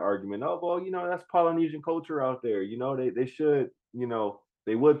somebody make the argument, oh, well, that's Polynesian culture out there. They should,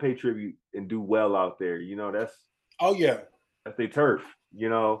 they would pay tribute and do well out there. That's that's their turf,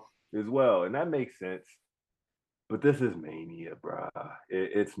 as well. And that makes sense. But this is Mania, bruh.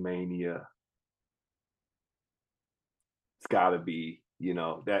 It's Mania. It's gotta be,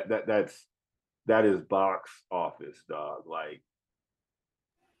 that is box office, dog. Like,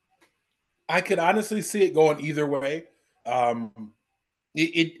 I could honestly see it going either way.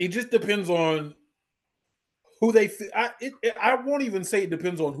 It just depends on who they feel. I won't even say it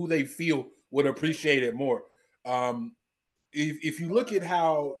depends on who they feel would appreciate it more. If you look at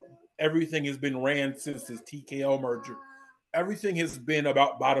how everything has been ran since this TKO merger, everything has been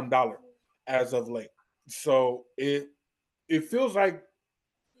about bottom dollar as of late. So it feels like,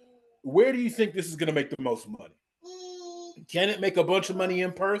 where do you think this is going to make the most money? Can it make a bunch of money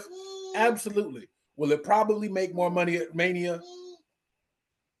in Perth? Absolutely. Will it probably make more money at Mania?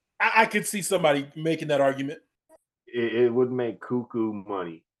 I could see somebody making that argument. It would make cuckoo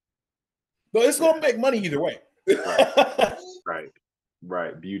money. But it's going to make money either way. Right.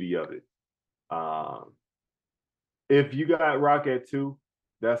 Beauty of it. If you got Rock at 2,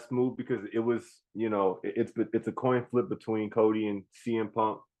 that's smooth, because it was, it's a coin flip between Cody and CM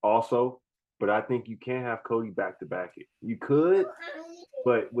Punk also. But I think you can't have Cody back-to-back it. You could,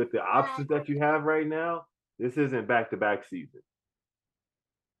 but with the options that you have right now, this isn't back-to-back season.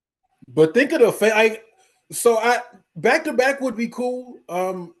 But think of the back-to-back would be cool.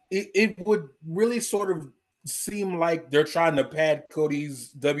 It would really sort of seem like they're trying to pad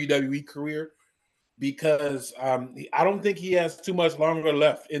Cody's WWE career, because I don't think he has too much longer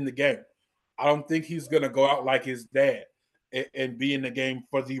left in the game. I don't think he's going to go out like his dad and be in the game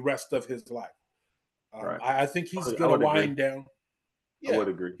for the rest of his life. Right. I think he's going to wind down. Yeah, I would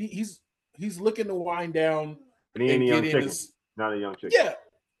agree. He's looking to wind down and he ain't a young chicken. Not a young chicken.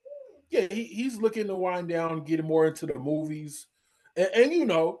 Yeah. He's looking to wind down, get more into the movies,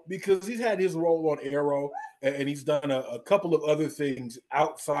 and because he's had his role on Arrow, and he's done a couple of other things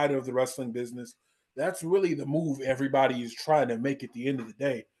outside of the wrestling business. That's really the move everybody is trying to make at the end of the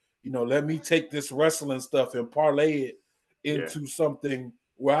day. Let me take this wrestling stuff and parlay it into something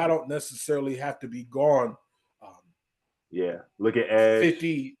where I don't necessarily have to be gone. Look at Edge.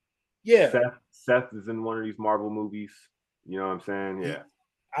 50. Yeah. Seth is in one of these Marvel movies. You know what I'm saying? Yeah.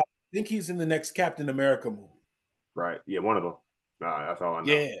 I think he's in the next Captain America movie. Right. Yeah, one of them. That's all I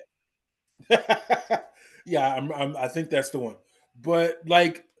know. Yeah. I think that's the one. But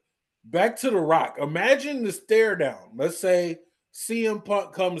like, back to The Rock. Imagine the stare down. Let's say CM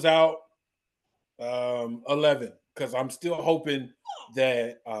Punk comes out 11, because I'm still hoping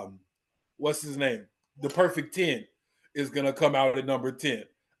that what's his name? The Perfect 10 is gonna come out at number 10.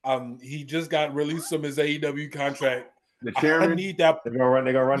 He just got released from his AEW contract. The chairman. I need that. They're gonna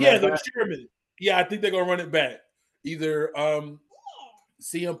run. Yeah, that the back? chairman. Yeah, I think they're gonna run it back. Either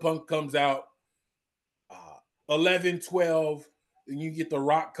CM Punk comes out 11, 12, and you get The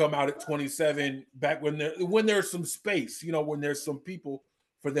Rock come out at 27. Back when there's some space, when there's some people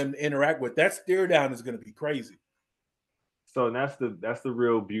for them to interact with. That stare down is going to be crazy. So that's the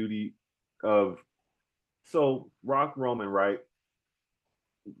real beauty of. So Rock Roman, right?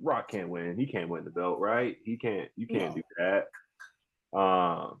 Rock can't win. He can't win the belt, right? He can't. You can't do that.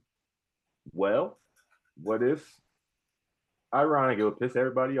 Well, what if? Ironic, it would piss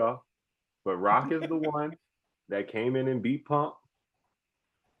everybody off, but Rock is the one that came in and beat Punk.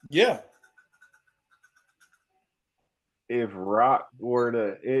 Yeah. If Rock were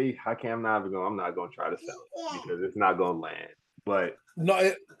to, I'm not going to try to sell it because it's not going to land. But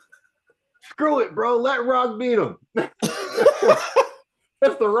no, screw it, bro. Let Rock beat him. That's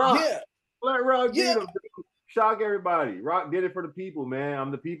The Rock. Yeah. Let Rock beat him. Dude. Shock everybody. Rock did it for the people, man.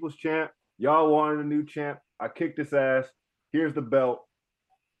 I'm the people's champ. Y'all wanted a new champ. I kicked his ass. Here's the belt.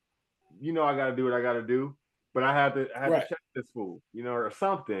 I got to do what I got to do. But I had to check this fool, or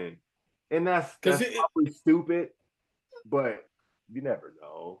something. And that's probably stupid, but you never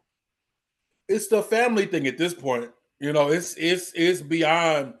know. It's the family thing at this point. You know, it's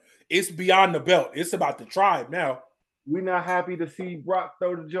beyond the belt. It's about the tribe now. We not happy to see Brock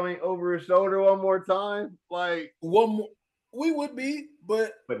throw the joint over his shoulder one more time. Like one more, we would be,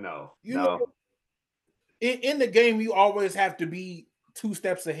 but no, you know, in the game, you always have to be 2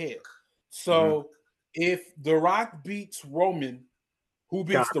 steps ahead. So if The Rock beats Roman, who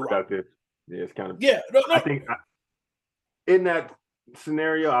beats The Rock? Yeah, it's kind of. Yeah, I think in that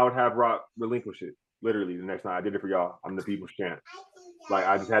scenario, I would have Rock relinquish it. Literally, the next night, I did it for y'all. I'm the people's champ. Like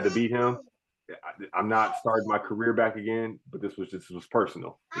I just had to beat him. I'm not starting my career back again, but this was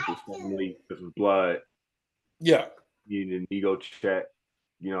personal. This was family. This was blood. Yeah, needed an ego check.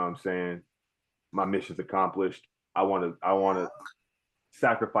 You know what I'm saying? My mission's accomplished. I want to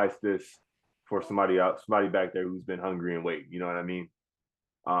sacrifice this for somebody else, somebody back there who's been hungry and waiting. You know what I mean?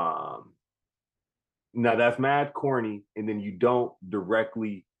 Now that's mad corny, and then you don't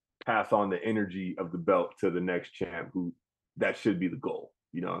directly pass on the energy of the belt to the next champ, who that should be the goal.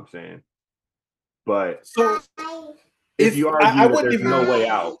 You know what I'm saying? But so if you argue that there's no way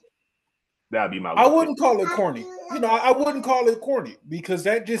out, that'd be my. I wouldn't call it corny. You know, I wouldn't call it corny because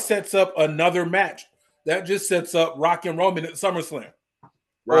that just sets up another match. That just sets up Rock and Roman at SummerSlam,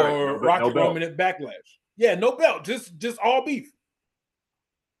 right? Or Rock and Roman at Backlash. Yeah, no belt, just all beef.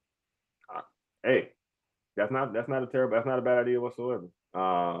 Hey, that's not a bad idea whatsoever.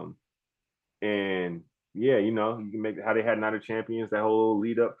 And yeah, you know, you can make how they had Night of Champions, that whole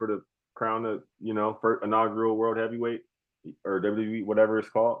lead up for the crown of, you know, first inaugural World Heavyweight or WWE, whatever it's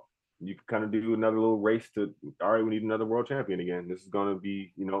called. You can kind of do another little race to, all right, we need another world champion again. This is going to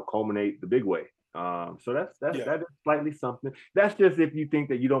be, you know, culminate the big way. So that is slightly something. That's just if you think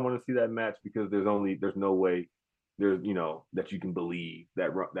that you don't want to see that match because there's no way there's, you know, that you can believe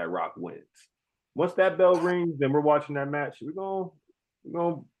that Rock wins. Once that bell rings and we're watching that match, we're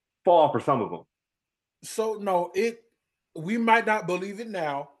gonna fall for some of them. So no, we might not believe it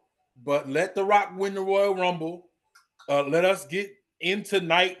now, but let The Rock win the Royal Rumble. Let us get into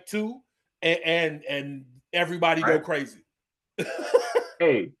night 2 and everybody go crazy.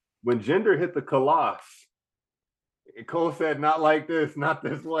 Hey, when Jinder hit the Colossus, Cole said, "Not like this, not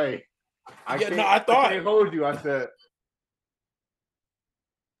this way." I can't hold you. I said,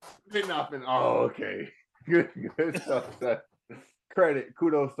 nothing. Oh, okay. Good stuff. Credit,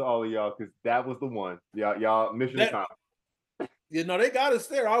 kudos to all of y'all because that was the one. Y'all mission accomplished. You know, they got us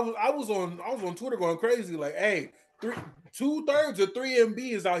there. I was on Twitter going crazy, like, hey, 2/3 of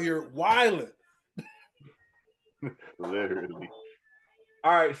 3MB is out here wilding. Literally.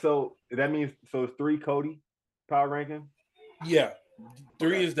 All right, so that means it's 3 Cody power ranking. Yeah,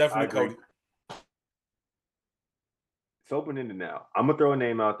 3 is definitely Cody. It's open-ended now. I'm gonna throw a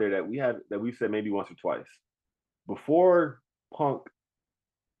name out there that we've said maybe once or twice before Punk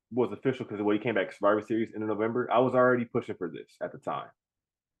was official because when he came back Survivor Series in November. I was already pushing for this at the time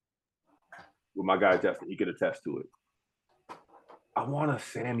with my guy Justin. He could attest to it. I want a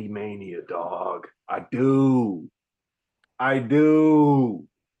Sami Mania, dog. I do. I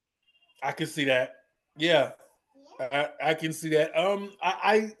can see that. Yeah, I can see that.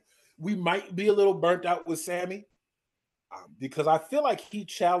 We might be a little burnt out with Sami because I feel like he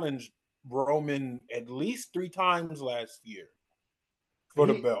challenged Roman at least 3 times last year for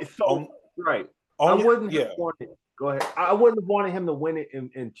the belt. Right. I wouldn't have wanted. Go ahead. I wouldn't have wanted him to win it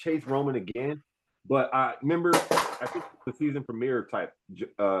and chase Roman again. But I remember, I think the season premiere type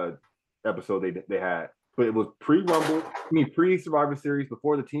episode they had, but it was pre-Survivor Series,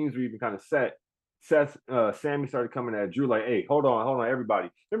 before the teams were even kind of set. Sami started coming at Drew like, "Hey, hold on, everybody."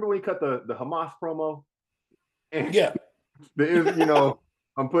 Remember when he cut the Hamas promo? And yeah, you know,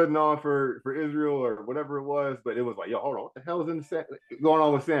 I'm putting on for Israel or whatever it was, but it was like, yo, hold on, what the hell is going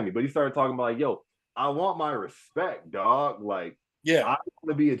on with Sami? But he started talking about like, yo, I want my respect, dog. Like, yeah, I want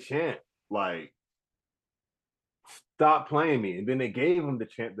to be a champ. Like, stop playing me. And then they gave him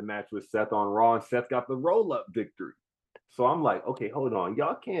the match with Seth on Raw, and Seth got the roll-up victory. So I'm like, okay, hold on.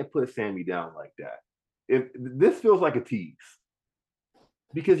 Y'all can't put Sami down like that. If this feels like a tease.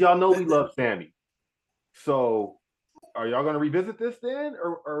 Because y'all know we love Sami. So are y'all gonna revisit this then?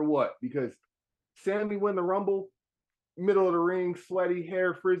 Or what? Because Sami win the Rumble, middle of the ring, sweaty,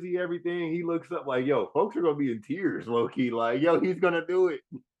 hair frizzy, everything. He looks up like, yo, folks are gonna be in tears, low-key. Like, yo, he's gonna do it.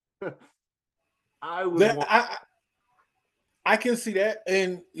 I can see that,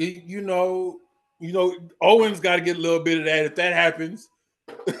 and you know, Owens got to get a little bit of that. If that happens,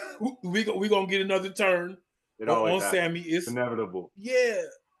 we gonna get another turn on Sami. It's inevitable. Yeah,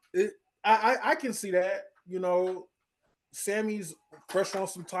 I can see that. You know, Sami's fresh on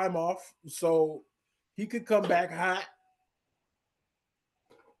some time off, so he could come back hot.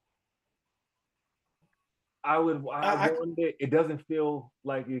 I wonder. It doesn't feel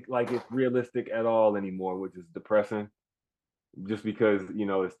like it's realistic at all anymore, which is depressing. Just because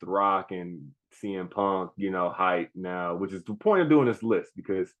it's The Rock and CM Punk, hype now, which is the point of doing this list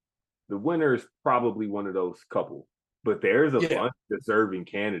because the winner is probably one of those couple, but there's a bunch of deserving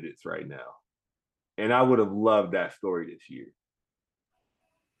candidates right now, and I would have loved that story this year.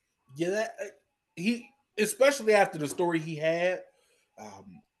 Yeah, he especially after the story he had.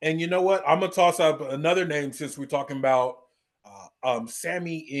 And you know what? I'm gonna toss up another name since we're talking about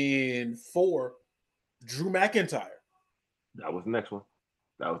Sami in 4, Drew McIntyre. That was the next one.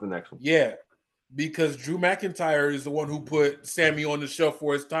 Yeah, because Drew McIntyre is the one who put Sami on the shelf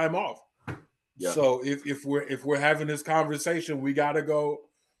for his time off. Yeah. So if we're having this conversation, we gotta go.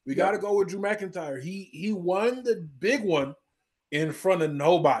 We gotta go with Drew McIntyre. He won the big one in front of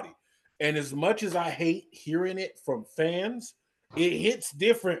nobody. And as much as I hate hearing it from fans, it hits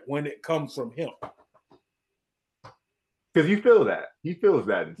different when it comes from him. Because you feel that. He feels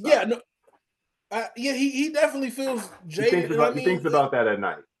that inside. Yeah, no. He definitely feels jaded. He thinks about that at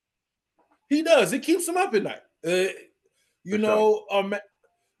night. He does. It keeps him up at night.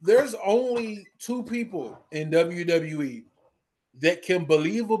 There's only 2 people in WWE that can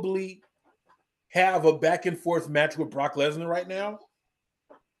believably have a back and forth match with Brock Lesnar right now.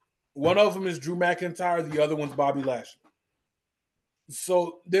 One of them is Drew McIntyre. The other one's Bobby Lashley.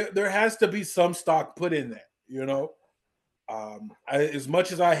 So there has to be some stock put in that, as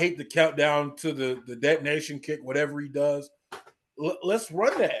much as I hate the countdown to the detonation kick, whatever he does, let's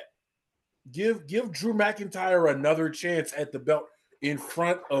run that. Give Drew McIntyre another chance at the belt in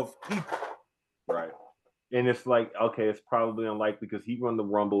front of people. Right. And it's like, okay, it's probably unlikely because he won the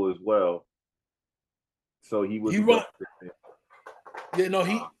Rumble as well. So he would he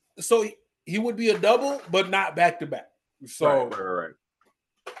would be a double, but not back to back. So right.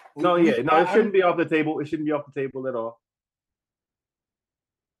 No, it shouldn't be off the table. It shouldn't be off the table at all.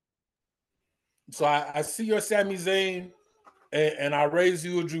 So I see your Sami Zayn, and I raise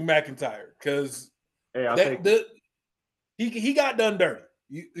you a Drew McIntyre because he got done dirty.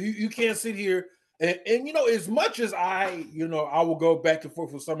 You can't sit here and as much as I will go back and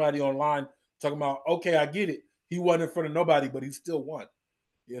forth with somebody online talking about, okay, I get it. He won in front of nobody, but he still won.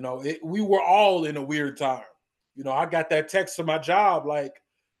 We were all in a weird time. I got that text from my job like,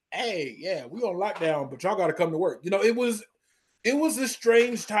 hey, yeah, we on lockdown, but y'all got to come to work. It was a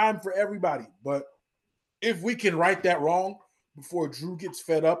strange time for everybody. But if we can right that wrong before Drew gets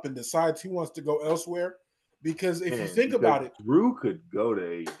fed up and decides he wants to go elsewhere, because if you think about it, Drew could go to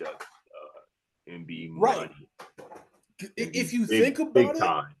AEW and be right. money. If you think about big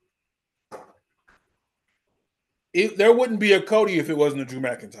time. There wouldn't be a Cody if it wasn't a Drew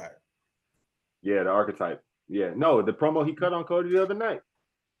McIntyre. Yeah, the archetype. Yeah, no, the promo he cut on Cody the other night.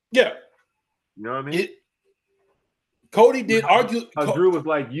 Yeah. You know what I mean? Cody did argue. Drew was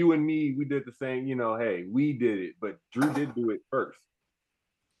like, you and me, we did the same, hey, we did it, but Drew did do it first.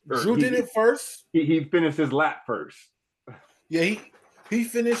 Drew did it first? He finished his lap first. Yeah, he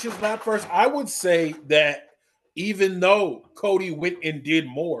finished his lap first. I would say that even though Cody went and did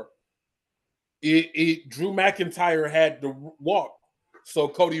more, Drew McIntyre had to walk so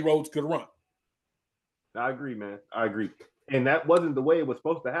Cody Rhodes could run. I agree, man. I agree. And that wasn't the way it was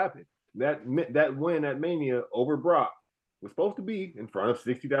supposed to happen. That win at Mania over Brock was supposed to be in front of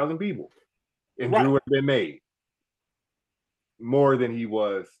 60,000 people. And Drew would have been made more than he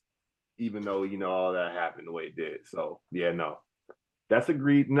was, even though, all that happened the way it did. So, yeah, no. That's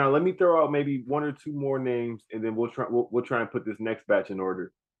agreed. Now, let me throw out maybe 1 or 2 more names, and then we'll try and put this next batch in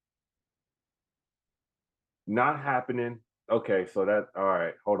order. Not happening. Okay, so that, all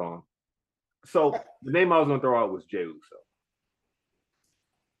right, hold on. So the name I was going to throw out was Jey Uso.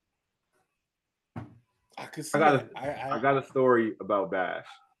 I got a story about Bash.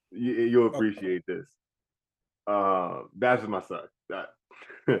 You'll appreciate this. Bash is my son.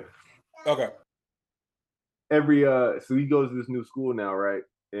 Okay. So he goes to this new school now, right?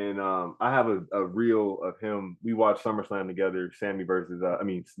 And I have a reel of him. We watched SummerSlam together,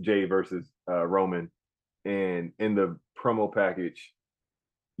 Jay versus Roman. And in the promo package,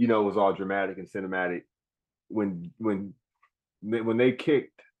 it was all dramatic and cinematic. When they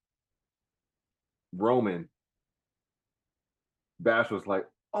kicked Roman, Bash was like,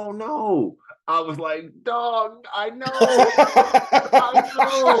 "Oh no!" I was like, "Dog, I know, I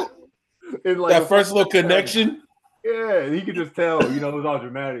know." And like that first little connection. Yeah, he could just tell. It was all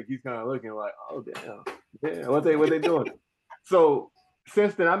dramatic. He's kind of looking like, "Oh damn, what they doing?" So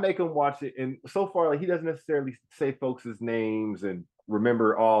since then, I make him watch it, and so far, like he doesn't necessarily say folks' names and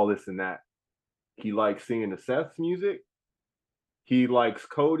remember all this and that. He likes singing the Seth's music. He likes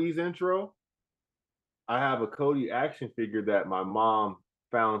Cody's intro. I have a Cody action figure that my mom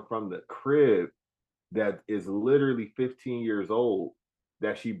found from the crib that is literally 15 years old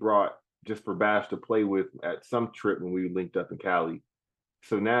that she brought just for Bash to play with at some trip when we linked up in Cali.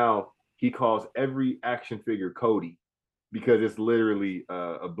 So now he calls every action figure Cody because it's literally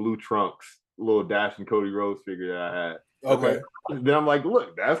a Blue Trunks little Dash and Cody Rhodes figure that I had. Okay. I'm like,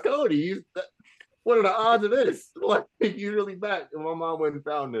 look, that's Cody. What are the odds of this? Like, you really back? And my mom went and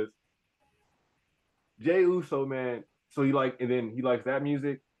found this. Jey Uso, man. So he likes that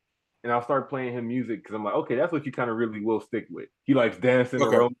music. And I'll start playing him music because I'm like, okay, that's what you kind of really will stick with. He likes dancing, the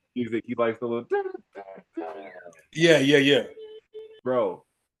Roman music. He likes the little. Yeah. Bro,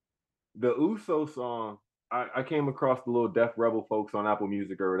 the Uso song, I came across the little Death Rebel folks on Apple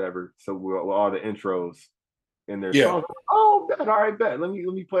Music or whatever. So with all the intros and their songs. Oh, bet, all right, bet. Let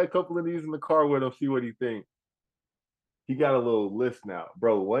me play a couple of these in the car with him, see what he thinks. He got a little list now.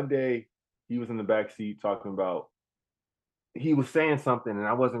 Bro, one day he was in the back seat talking about, he was saying something and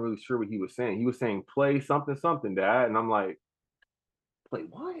I wasn't really sure what he was saying. He was saying, play something, Dad. And I'm like, play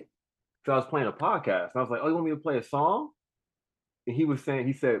what? So I was playing a podcast. And I was like, oh, you want me to play a song? And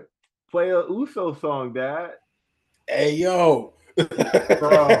he said, play a Uso song, Dad. Hey, yo. Bro,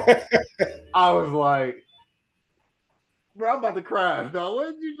 I was like, bro, I'm about to crash. Now,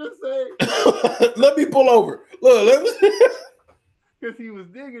 what did you just say? Let me pull over. Look, because he was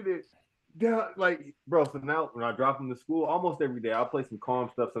digging it. Yeah, like, bro, so now when I drop him to school, almost every day, I'll play some calm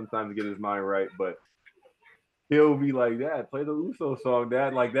stuff sometimes to get his mind right, but he'll be like, Dad, play the Uso song,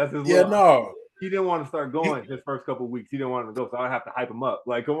 Dad. Like, that's his no. He didn't want to start going his first couple of weeks. He didn't want to go, so I have to hype him up.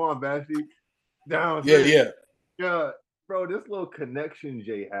 Like, come on, Bashy. Down. Yeah. Bro, this little connection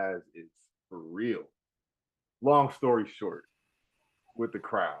Jay has is for real. Long story short, with the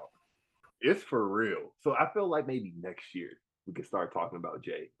crowd, it's for real. So I feel like maybe next year we can start talking about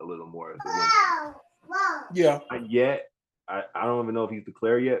Jay a little more as the winner. Yeah. Not yet. I don't even know if he's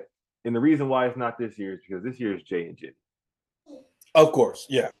declared yet. And the reason why it's not this year is because this year is Jay and Jimmy. Of course,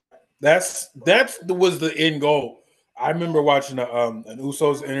 yeah. That was the end goal. I remember watching an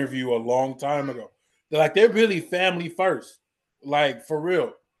Usos interview a long time ago. They're really family first. Like, for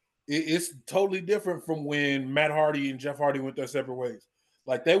real. It's totally different from when Matt Hardy and Jeff Hardy went their separate ways.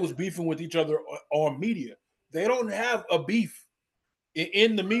 Like, they was beefing with each other on media. They don't have a beef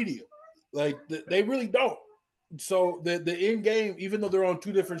in the media. Like, they really don't. So the end game, even though they're on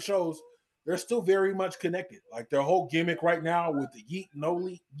two different shows, they're still very much connected. Like, their whole gimmick right now with the yeet,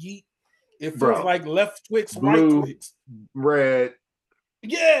 noli, yeet, it feels like left Twix, blue, right Twix. Red.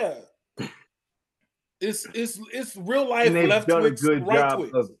 Yeah. It's real life and they've left done Twix, a good right job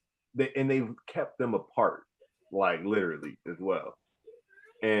Twix. and they've kept them apart, like literally as well.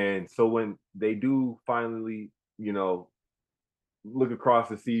 And so when they do finally, look across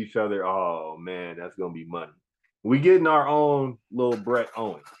to see each other, oh man, that's gonna be money. We getting our own little Brett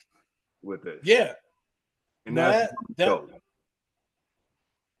Owens with this. Yeah. And that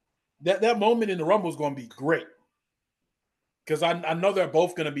moment in the Rumble is going to be great. Because I know they're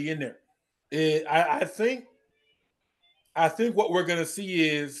both going to be in there. I think what we're going to see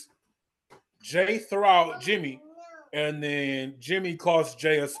is Jay throw out Jimmy, and then Jimmy costs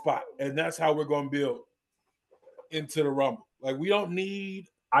Jay a spot. And that's how we're going to build into the Rumble. Like, we don't need...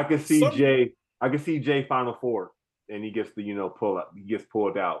 I can see Jay Final Four, and he gets the, pull up. He gets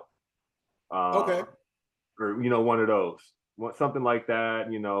pulled out. Okay. Or, one of those. Something like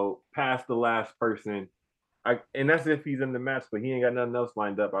that, past the last person. And that's if he's in the match, but he ain't got nothing else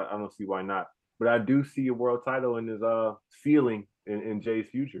lined up. I don't see why not. But I do see a world title in his ceiling in Jay's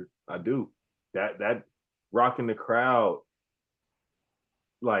future. I do. That rocking the crowd,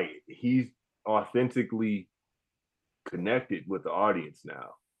 like, he's authentically connected with the audience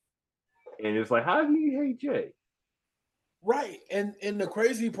now. And it's like, how do you hate Jay? Right. And the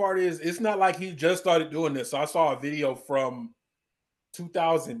crazy part is, it's not like he just started doing this. So I saw a video from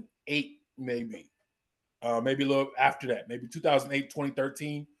 2008, maybe a little after that, maybe 2008,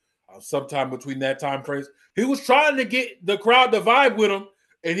 2013, sometime between that time frame. He was trying to get the crowd to vibe with him,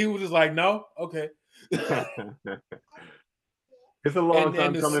 and he was just like, no, okay. It's a long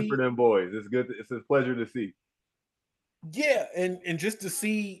time coming for them boys. It's good. It's a pleasure to see. Yeah, and just to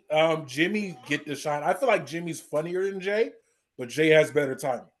see Jimmy get the shine. I feel like Jimmy's funnier than Jay, but Jay has better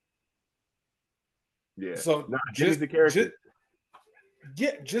timing. Yeah. So Jimmy's the character.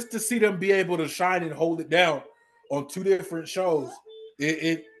 Just to see them be able to shine and hold it down on two different shows,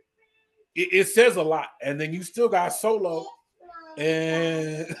 it says a lot. And then you still got Solo,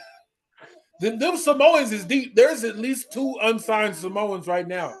 and them Samoans is deep. There's at least two unsigned Samoans right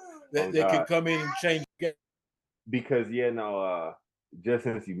now that can come in and change the game. Because just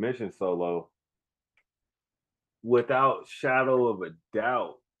since you mentioned Solo, without shadow of a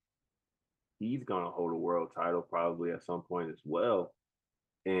doubt, he's gonna hold a world title probably at some point as well.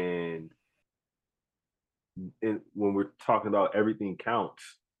 And when we're talking about everything counts,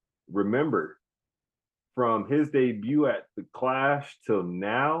 remember from his debut at the Clash till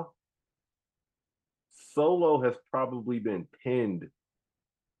now, Solo has probably been pinned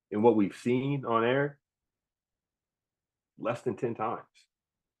in what we've seen on air less than 10 times.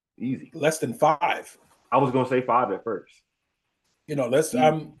 Easy. Less than 5. I was gonna say 5 at first.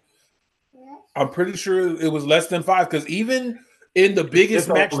 I'm pretty sure it was less than 5 because even in the biggest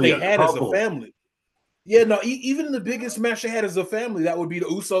match they had as a family. Yeah, no, even in the biggest match they had as a family, that would be the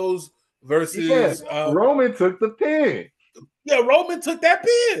Usos versus Roman took the pin. Yeah, Roman took that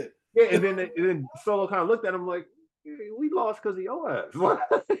pin. Yeah, and then Solo kind of looked at him like, we lost because of your ass.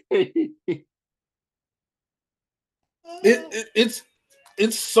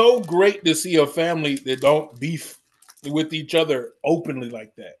 It's so great to see a family that don't beef with each other openly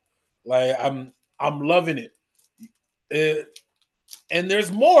like that. Like I'm loving it. And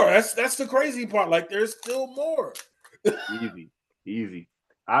there's more. That's the crazy part. Like there's still more. Easy.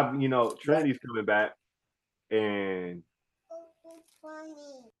 Trinity's coming back, and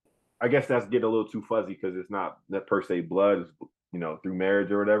I guess that's getting a little too fuzzy because it's not that per se blood, through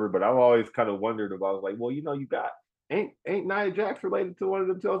marriage or whatever. But I've always kind of wondered about. I was like, well, you got ain't Nia Jax related to one of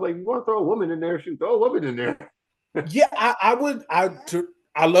them? So I was like, you want to throw a woman in there? Shoot, throw a woman in there. Yeah, I would. I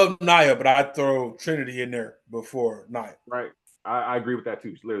love Nia, but I'd throw Trinity in there before Nia. Right. I agree with that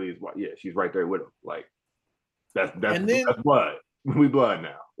too. She literally is she's right there with him. Like that's blood. We blood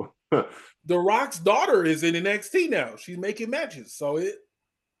now. The Rock's daughter is in NXT now. She's making matches.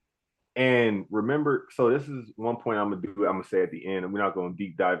 And remember, so this is one point I'm gonna say at the end, and we're not gonna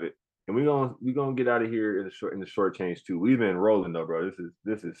deep dive it. And we're gonna get out of here in the short change too. We've been rolling though, bro.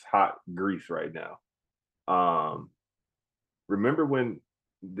 This is hot grease right now. Remember when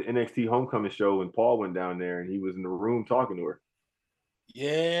the NXT Homecoming show when Paul went down there and he was in the room talking to her?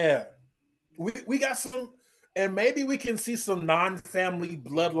 Yeah. We got some, and maybe we can see some non-family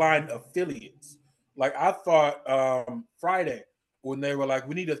bloodline affiliates. Like I thought Friday when they were like,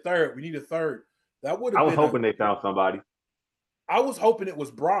 we need a third. That would have been. I was hoping they found somebody. I was hoping it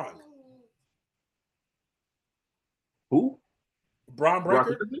was Bron. Who? Bron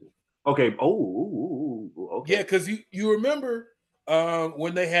Breakker. Okay. Okay. Yeah, because you remember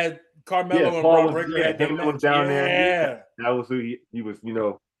when they had Carmelo and Bron Breakker. Heyman was down there. That was who he was.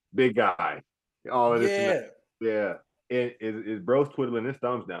 Big guy. All of this. Yeah. And is Bro's twiddling his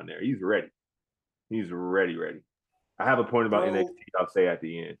thumbs down there? He's ready. He's ready. I have a point about NXT. I'll say at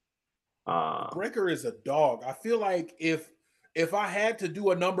the end. Breakker is a dog. I feel like if I had to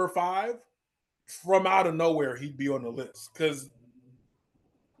do a number 5 from out of nowhere, he'd be on the list because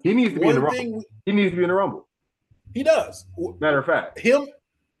he needs to be in the Rumble. He needs to be in the Rumble. He does. Matter of fact, him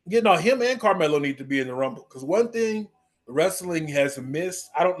and Carmelo need to be in the Rumble because one thing wrestling has missed.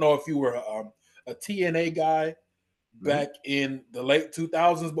 I don't know if you were a TNA guy back in the late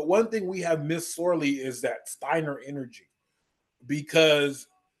 2000s, but one thing we have missed sorely is that Steiner energy because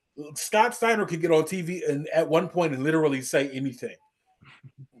Scott Steiner could get on TV and at one point and literally say anything.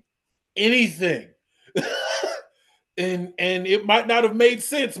 and it might not have made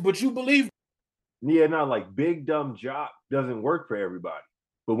sense, but you believe. Yeah, not like big dumb job doesn't work for everybody.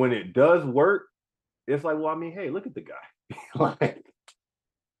 But when it does work, it's like, well, I mean, hey, look at the guy. Like,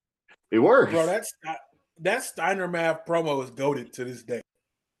 it works. Bro, that Steiner math promo is goated to this day.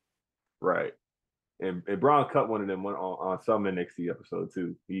 Right. And Bron cut one of them on some NXT episode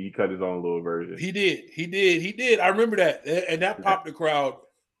too. He cut his own little version. He did. I remember that. And that popped the crowd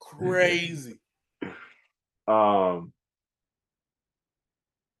crazy. Oh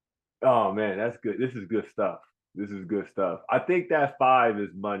man, that's good. This is good stuff. I think that 5 is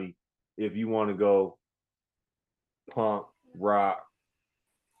money if you want to go Punk, Rock,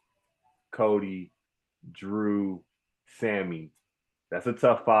 Cody, Drew, Sami. That's a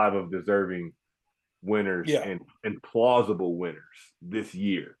tough 5 of deserving winners and plausible winners this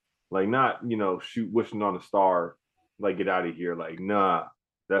year. Like not, wishing on a star, like get out of here. Like, nah,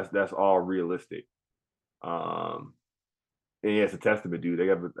 that's all realistic. And yeah, it's a testament, dude. They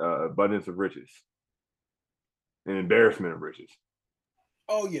got abundance of riches and embarrassment of riches.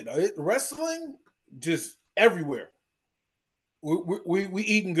 Oh yeah, wrestling just everywhere. We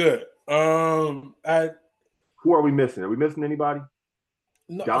eating good. Who are we missing? Are we missing anybody?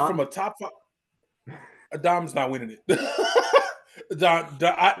 No, Dom? From a top 5. Dom's not winning it.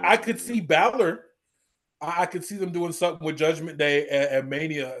 I could see Balor. I could see them doing something with Judgment Day at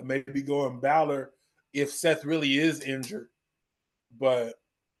Mania, maybe going Balor if Seth really is injured. But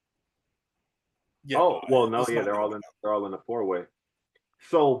Yeah. Oh, well, no, it's yeah, not they're gonna all in a four-way.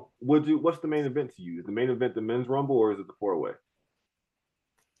 So, what's the main event to you? Is the main event the men's rumble or is it the four-way?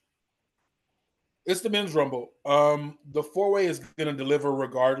 It's the men's rumble. The four-way is going to deliver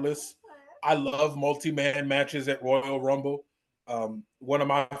regardless. I love multi-man matches at Royal Rumble. One of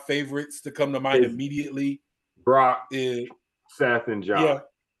my favorites to come to mind Is immediately Brock, is Seth, and John. yeah,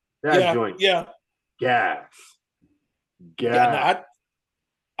 That joint. yeah. Gas. Yeah, no, Gas.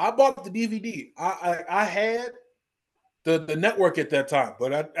 I bought the DVD. I had the network at that time,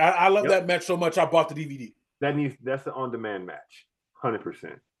 but I love that match so much I bought the DVD. That's an on-demand match.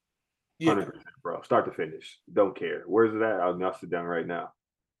 100%. Yeah. 100%, bro. Start to finish. Don't care. Where's it at? I'll sit down right now.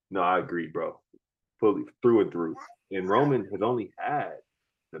 No, I agree, bro. Fully through and through. And Roman has only had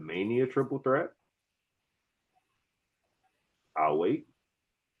the Mania triple threat. I'll wait.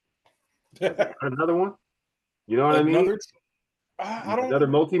 Another one? You know what I mean? I don't. Another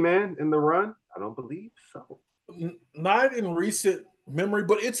multi-man in the run? I don't believe so. Not in recent memory,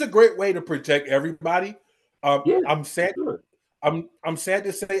 but it's a great way to protect everybody. I'm sad. Sure. I'm sad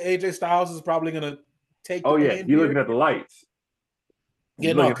to say AJ Styles is probably going to take. Oh yeah, you're looking at the lights.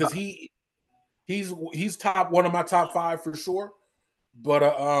 Yeah, no, because he's one of my top 5 for sure. But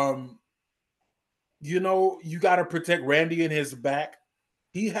you got to protect Randy and his back.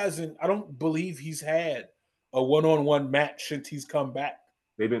 He hasn't. I don't believe he's had a one-on-one match since he's come back.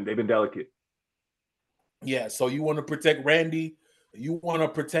 They've been delicate. Yeah, so you want to protect Randy. You want to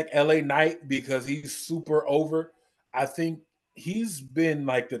protect LA Knight because he's super over. I think he's been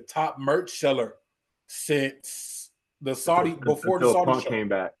like the top merch seller since the Saudi before the Saudi Punk show. came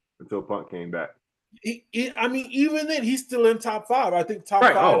back. Until Punk came back. I mean, even then, he's still in top 5. I think top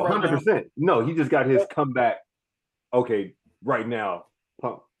 5 right 100%. now. No, he just got his comeback. Okay, right now,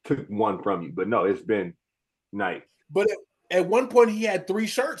 Punk took one from you, but no, it's been Knight. But at one point, he had 3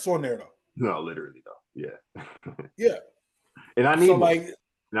 shirts on there, though. No, literally, though. Yeah. Yeah. And I need one.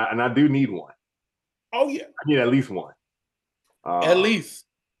 And I do need one. Oh, yeah. I need at least one. At least.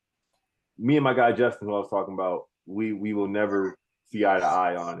 Me and my guy Justin, who I was talking about, we will never see eye to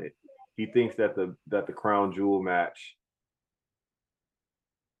eye on it. He thinks that the Crown Jewel match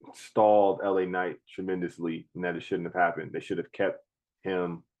stalled LA Knight tremendously and that it shouldn't have happened. They should have kept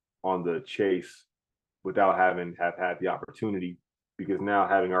him on the chase without have had the opportunity, because now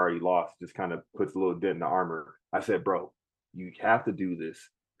having already lost just kind of puts a little dent in the armor. I said, bro, you have to do this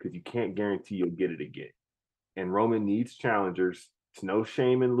because you can't guarantee you'll get it again. And Roman needs challengers. It's no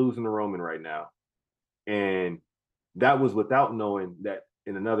shame in losing to Roman right now. And that was without knowing that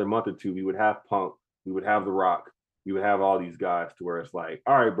in another month or two, we would have Punk, we would have The Rock, we would have all these guys to where it's like,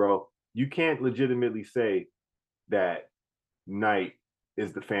 all right, bro, you can't legitimately say that Knight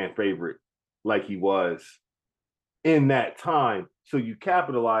is the fan favorite like he was in that time. So you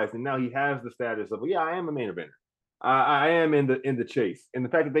capitalized, and now he has the status of, well, yeah, I am a main eventer. I am in the chase. And the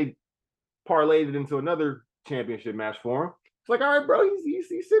fact that they parlayed it into another championship match for him, it's like, all right, bro, he's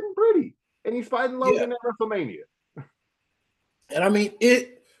sitting pretty. And he's fighting Logan at WrestleMania. And I mean,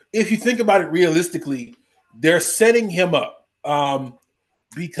 if you think about it realistically, they're setting him up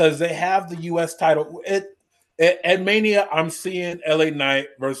because they have the U.S. title. At Mania, I'm seeing LA Knight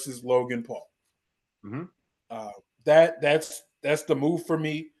versus Logan Paul. Mm-hmm. That's the move for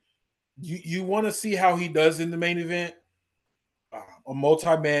me. You want to see how he does in the main event. A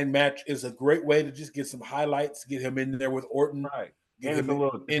multi-man match is a great way to just get some highlights, get him in there with Orton. Right. And it's a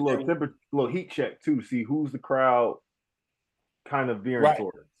little heat check too, see who's the crowd kind of veering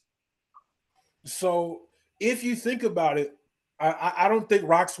towards. So if you think about it, I don't think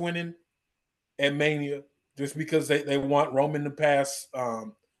Rock's winning at Mania just because they want Roman to pass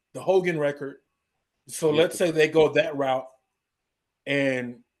the Hogan record. So let's say they go that route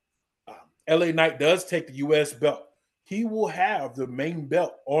and LA Knight does take the U.S. belt. He will have the main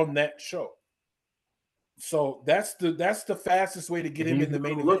belt on that show. So that's the fastest way to get him in the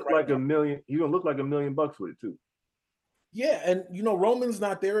main event. He's gonna look like $1 million with it too. Yeah, and Roman's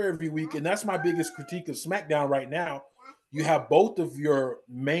not there every week, and that's my biggest critique of SmackDown right now. You have both of your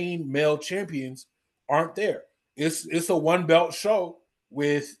main male champions aren't there. It's a one belt show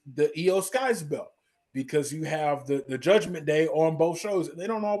with the Io Sky's belt because you have the Judgment Day on both shows, and they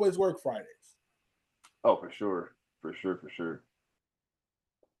don't always work Fridays. Oh, for sure.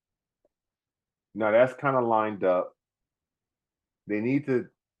 Now that's kind of lined up. They need to.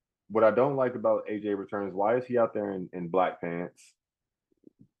 What I don't like about AJ returns, why is he out there in black pants?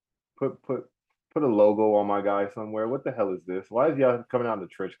 Put a logo on my guy somewhere. What the hell is this? Why is he coming out in the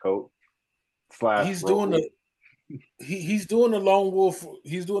trench coat? He's doing he's doing the lone wolf.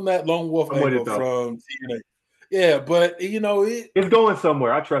 He's doing that lone wolf angle from TNA. Yeah, but it's going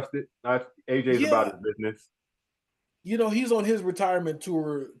somewhere. I trust it. AJ's about yeah, his business. He's on his retirement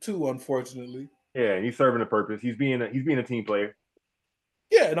tour too, unfortunately. Yeah, he's serving a purpose. He's being a team player.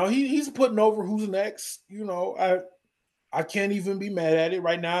 Yeah, no, he's putting over who's next. I can't even be mad at it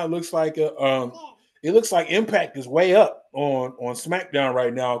right now. It looks like Impact is way up on SmackDown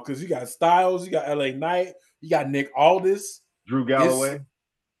right now because you got Styles, you got LA Knight, you got Nick Aldis, Drew Galloway.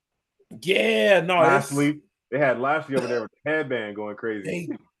 Lashley. They had Lashley over there with the headband going crazy. They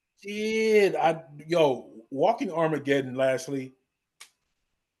did. Walking Armageddon, Lashley.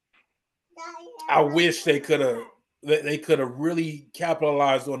 I wish they could have really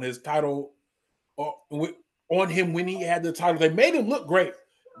capitalized on his title on him when he had the title. They made him look great,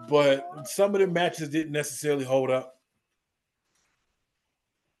 but some of the matches didn't necessarily hold up.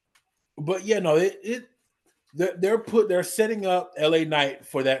 But yeah, no, they're setting up LA Knight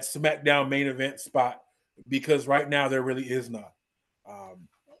for that SmackDown main event spot because right now there really is none.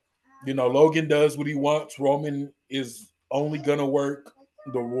 Logan does what he wants. Roman is only gonna work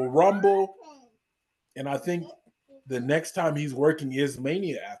the Rumble, and I think the next time he's working is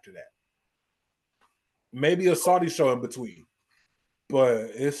Mania after that. Maybe a Saudi show in between,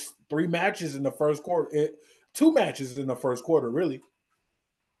 but it's 3 matches in the first quarter. 2 matches in the first quarter, really.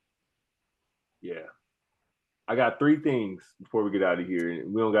 Yeah. I got 3 things before we get out of here.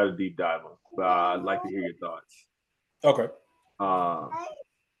 We don't got a deep dive on, but I'd like to hear your thoughts. Okay.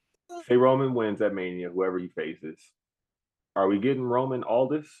 Say Roman wins at Mania, whoever he faces. Are we getting Roman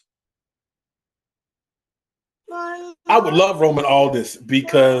Aldis? I would love Roman Aldis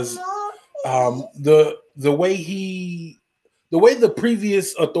because the way the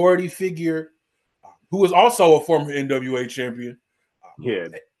previous authority figure, who was also a former NWA champion,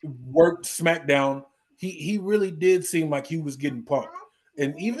 worked SmackDown. He really did seem like he was getting punked,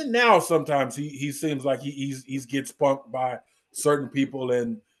 and even now sometimes he seems like he gets punked by certain people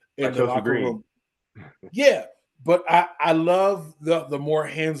in the locker room. Yeah, but I love the more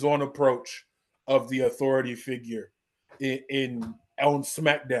hands-on approach of the authority figure on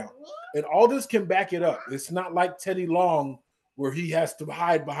SmackDown, and Aldis can back it up. It's not like Teddy Long where he has to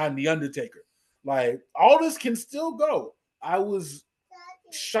hide behind the Undertaker. Like Aldis can still go. I was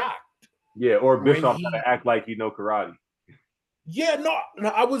shocked. Yeah, or Bischoff got to act like he know karate. Yeah, no,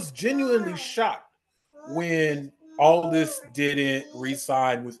 I was genuinely shocked when Aldis didn't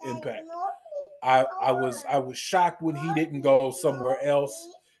re-sign with Impact. I was shocked when he didn't go somewhere else.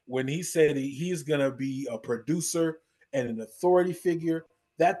 When he said he's gonna be a producer and an authority figure,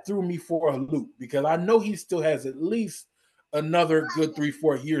 that threw me for a loop because I know he still has at least another good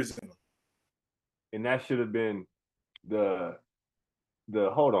 3-4 years in him. And that should have been the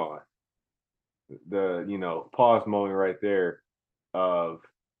hold on. The pause moment right there of,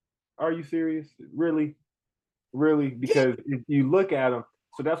 are you serious? Really? Because if you look at him,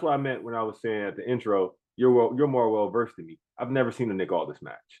 so that's what I meant when I was saying at the intro, you're more well versed than me. I've never seen a Nick Aldis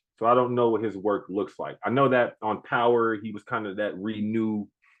match, so I don't know what his work looks like. I know that on Power he was kind of that renew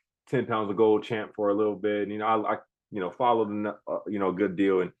 10 pounds of gold champ for a little bit. And, I followed him, a good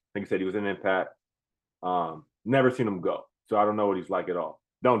deal, and like I said, he was in Impact. Never seen him go, so I don't know what he's like at all.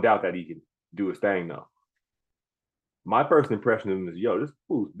 Don't doubt that he can do his thing though. My first impression of him is, this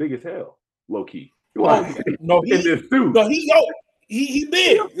fool's big as hell, low key. No, in this suit. No, he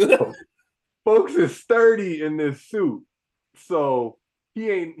big. Folks is sturdy in this suit, so he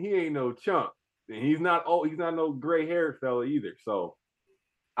ain't no chump. And he's not no gray haired fella either. So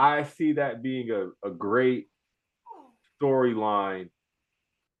I see that being a great storyline.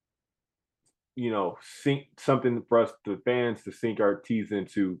 Sink something for us, the fans, to sink our teeth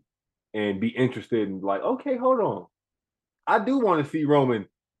into and be interested in, like, okay, hold on. I do want to see Roman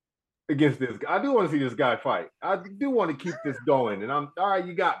against this guy. I do want to see this guy fight. I do want to keep this going. And I'm all right,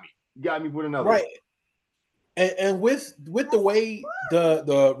 you got me. You got me with another right. And with the way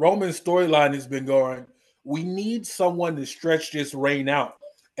the Roman storyline has been going, we need someone to stretch this reign out.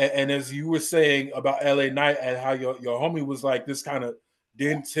 And as you were saying about LA Knight and how your homie was like, this kind of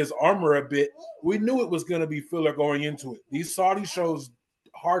dents his armor a bit, we knew it was going to be filler going into it. These Saudi shows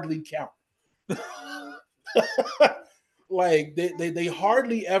hardly count. Like they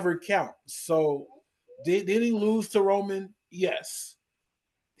hardly ever count. So did he lose to Roman? Yes.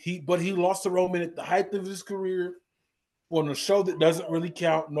 But he lost to Roman at the height of his career on a show that doesn't really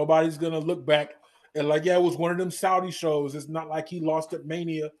count. Nobody's gonna look back and like, yeah, it was one of them Saudi shows. It's not like he lost at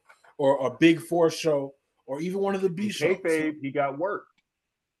Mania or a Big Four show or even one of the B shows. He got worked.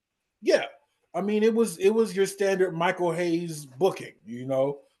 Yeah, I mean, it was your standard Michael Hayes booking.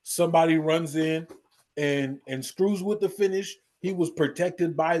 Somebody runs in and screws with the finish. He was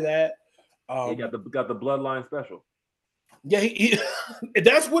protected by that. He got the Bloodline special. Yeah,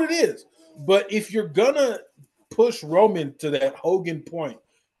 that's what it is. But if you're gonna push Roman to that Hogan point,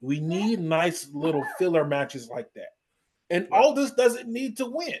 we need nice little filler matches like that. And Aldis doesn't need to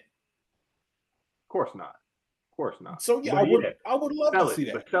win. Of course not. Of course not. So yeah, I would love to see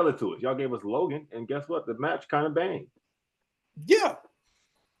that. But sell it to us. Y'all gave us Logan, and guess what? The match kind of banged. Yeah.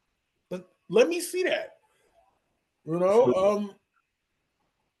 But let me see that. You know,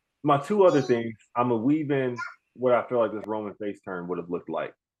 my two other things, I'm gonna weave in what I feel like this Roman face turn would have looked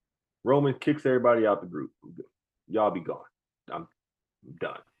like. Roman kicks everybody out the group. Y'all be gone. I'm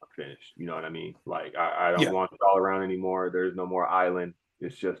done. I'm finished. You know what I mean? Like I don't want y'all around anymore. There's no more island.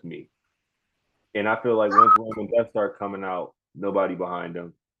 It's just me. And I feel like once Roman does start coming out, nobody behind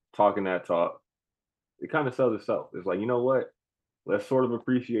him, talking that talk, it kind of sells itself. It's like, you know what? Let's sort of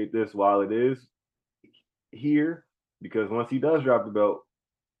appreciate this while it is here, because once he does drop the belt,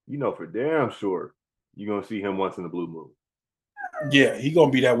 you know for damn sure you're going to see him once in the blue moon. Yeah, he's going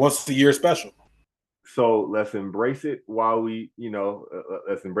to be that once a year special. So let's embrace it while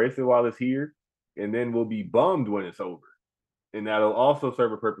let's embrace it while it's here, and then we'll be bummed when it's over. And that'll also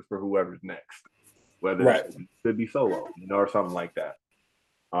serve a purpose for whoever's next. Whether it could be Solo, or something like that.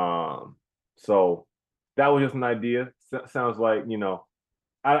 So that was just an idea. Sounds like,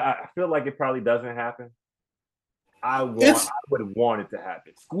 I feel like it probably doesn't happen. I would want it to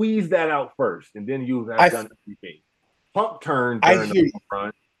happen. Squeeze that out first, and then you have done everything. Pump turn during the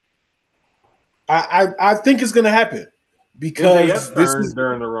run. I think it's going to happen because this is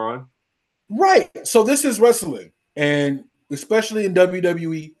during the run. Right. So this is wrestling, and especially in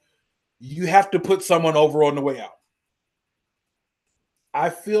WWE, you have to put someone over on the way out. I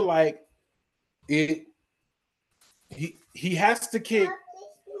feel like he has to kick.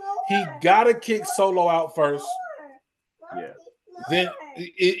 He gotta kick Solo out first. Yeah. Then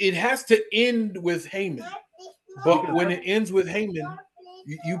it has to end with Heyman. But when it ends with Heyman,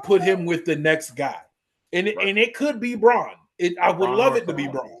 you put him with the next guy, and it could be Bron. I would love it to be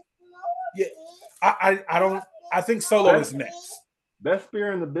Bron. Yeah. I think Solo is next. Best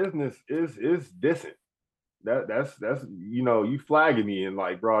spear in the business is dissing. That's you flagging me in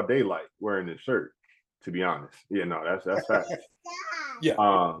like broad daylight wearing this shirt, to be honest. Yeah, no, that's fact.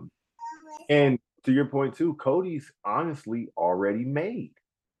 Yeah. And to your point too, Cody's honestly already made.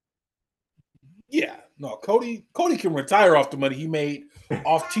 Yeah, no, Cody can retire off the money he made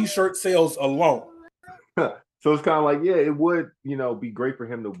off t-shirt sales alone. So it's kind of like, yeah, it would, be great for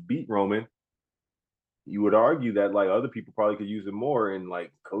him to beat Roman. You would argue that like other people probably could use it more, and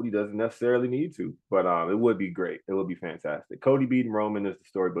like Cody doesn't necessarily need to, but it would be great. It would be fantastic. Cody beating Roman is the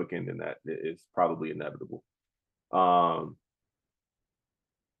storybook ending that is probably inevitable.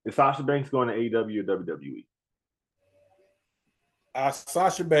 Is Sasha Banks going to AEW or WWE?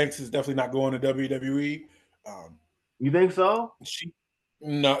 Sasha Banks is definitely not going to WWE. You think so?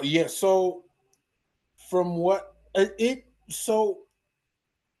 Yeah. So from what let's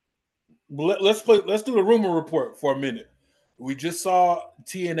do the rumor report for a minute. We just saw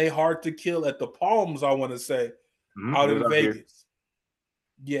TNA Hard to Kill at the Palms, I want to say, out in Vegas.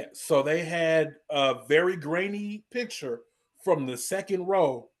 Yeah, so they had a very grainy picture from the second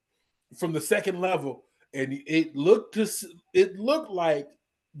row, from the second level, and it looked like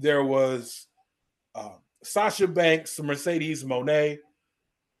there was Sasha Banks, Mercedes Moné,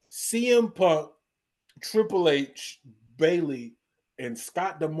 CM Punk, Triple H, Bayley, and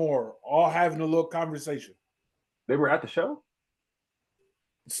Scott D'Amore all having a little conversation. They were at the show?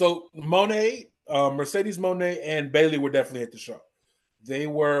 So Moné, Mercedes Moné, and Bayley were definitely at the show. They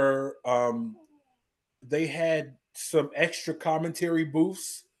were they had some extra commentary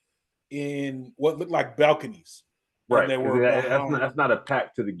booths in what looked like balconies. Right. They were that's not a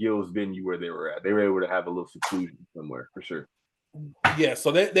pack to the Gills venue where they were at. They were able to have a little seclusion somewhere for sure. Yeah,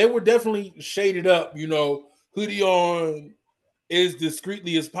 so they were definitely shaded up, hoodie on as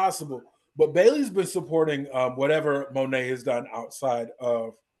discreetly as possible. But Bayley's been supporting whatever Moné has done outside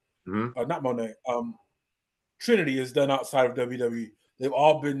of not Moné, Trinity has done outside of WWE. They've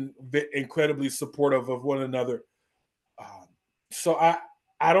all been incredibly supportive of one another. So I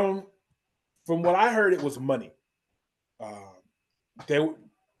don't. From what I heard, it was money.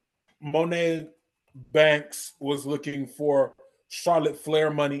 Moné Banks was looking for Charlotte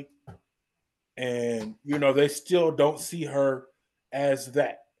Flair money, and they still don't see her as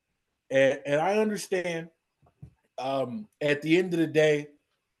that. And I understand. At the end of the day,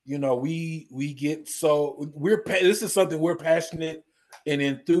 we get this is something we're passionate and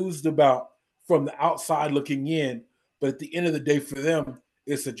enthused about from the outside looking in, but at the end of the day, for them,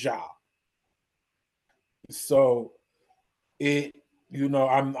 it's a job. So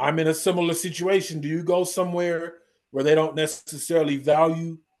I'm in a similar situation. Do you go somewhere where they don't necessarily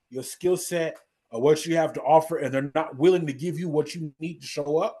value your skill set or what you have to offer, and they're not willing to give you what you need to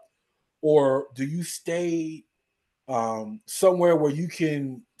show up? Or do you stay somewhere where you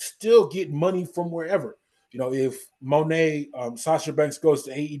can still get money from wherever? If Moné, Sasha Banks goes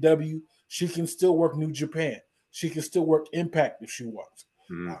to AEW, she can still work New Japan. She can still work Impact if she wants.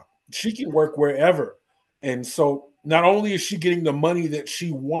 Mm-hmm. She can work wherever. And so not only is she getting the money that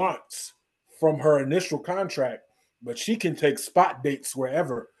she wants from her initial contract, but she can take spot dates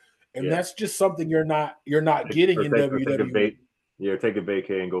wherever. And that's just something you're not getting in WWE. Take a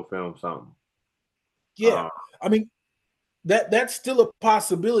vacay and go film something. Yeah. I mean, that's still a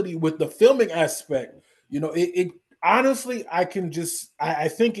possibility with the filming aspect. It honestly, I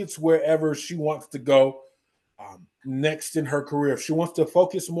think it's wherever she wants to go next in her career. If she wants to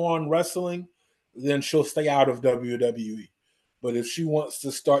focus more on wrestling, then she'll stay out of WWE. But if she wants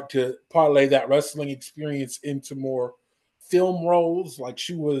to start to parlay that wrestling experience into more film roles, like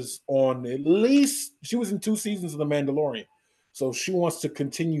she was in 2 seasons of The Mandalorian. So if she wants to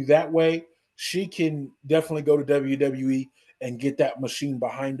continue that way, she can definitely go to WWE and get that machine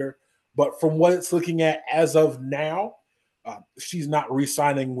behind her. But from what it's looking at as of now, she's not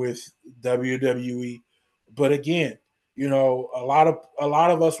re-signing with WWE. But again, a lot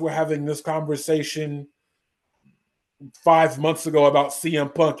of us were having this conversation 5 months ago about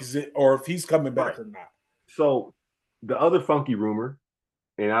CM Punk, or if he's coming back or not. So the other funky rumor,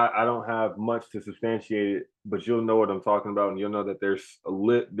 and I don't have much to substantiate it, but you'll know what I'm talking about, and you'll know that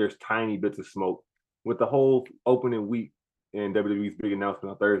there's tiny bits of smoke with the whole opening week in WWE's big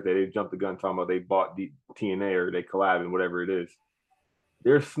announcement on Thursday. They jumped the gun talking about they bought the TNA or they collab and whatever it is.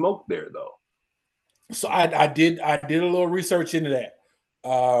 There's smoke there though. So I did a little research into that.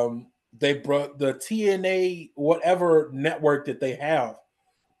 They brought the TNA whatever network that they have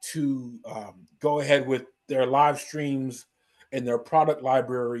to go ahead with their live streams, and their product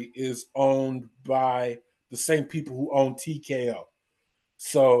library is owned by the same people who own TKO.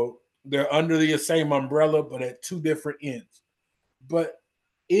 So they're under the same umbrella, but at 2 different ends. But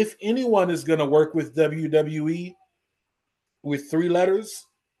if anyone is going to work with WWE with 3 letters,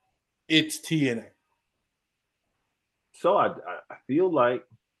 it's TNA. So I feel like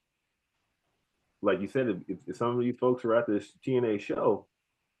you said, if some of these folks are at this TNA show,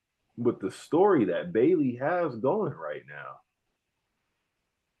 with the story that Bayley has going right now,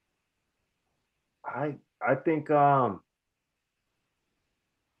 I think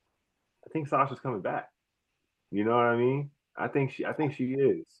Sasha's coming back. You know what I mean? I think she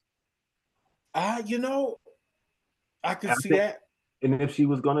is. I can see that. And if she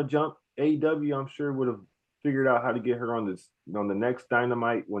was gonna jump AEW, I'm sure would have figured out how to get her on the next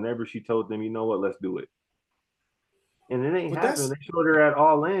Dynamite whenever she told them, you know what, let's do it. And it ain't happening. They showed her at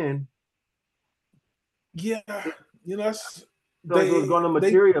All In. Yeah, so if it was going to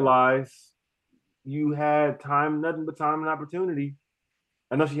materialize, you had nothing but time and opportunity.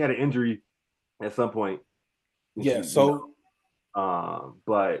 I know she had an injury at some point. Yeah,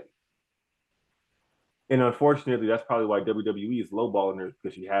 but unfortunately, that's probably why WWE is lowballing her,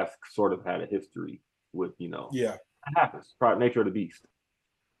 because she has sort of had a history with, Yeah, it happens. Nature of the beast.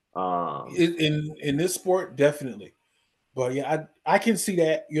 In this sport, definitely. But yeah, I can see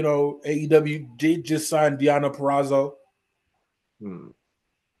that. AEW did just sign Deonna Purrazzo.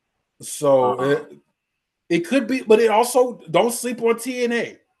 So it could be, but it also, don't sleep on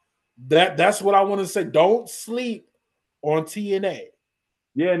TNA. That's what I want to say. Don't sleep on TNA.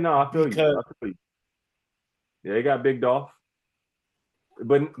 Yeah, no, I feel you. Yeah, they got Big Dolph,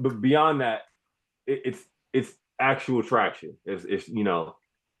 but beyond that, it's actual traction. It's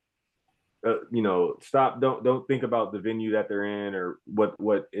stop. Don't think about the venue that they're in or what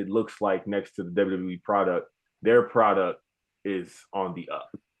it looks like next to the WWE product. Their product is on the up,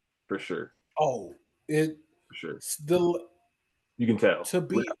 for sure. Oh, for sure. Still, you can tell to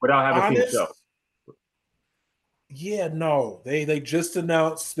be without having honest, seen the show. Yeah, no, they just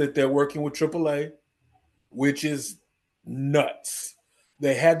announced that they're working with AAA, which is nuts.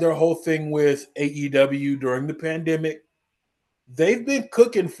 They had their whole thing with AEW during the pandemic. They've been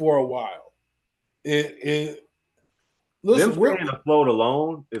cooking for a while. Listen, them staying afloat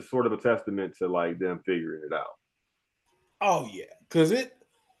alone is sort of a testament to them figuring it out. Oh yeah, because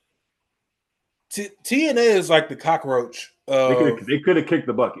TNA is like the cockroach. They could have kicked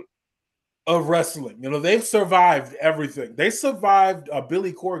the bucket of wrestling. They've survived everything. They survived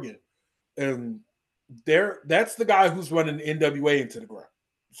Billy Corgan, and that's the guy who's running NWA into the ground.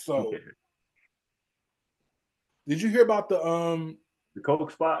 So, did you hear about the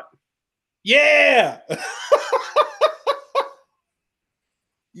Coke spot? Yeah.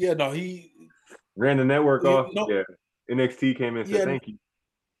 Yeah, no, he ran the network off. no, Yeah, NXT came in and said yeah. thank you,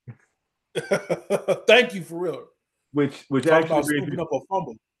 Thank you for real. which Talk actually about brings scooping me, up a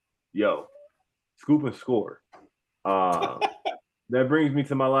fumble. yo, scoop and score. That brings me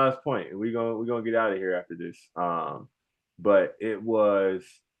to my last point. We're gonna get out of here after this. But it was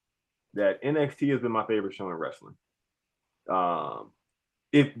that NXT has been my favorite show in wrestling.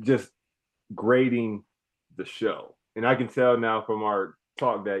 It just grading the show, and I can tell now from our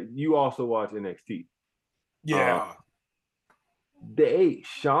talk that you also watch NXT. Yeah.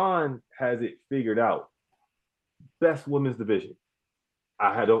 Sean has it figured out. Best women's division.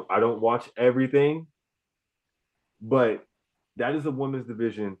 I don't watch everything, but that is a women's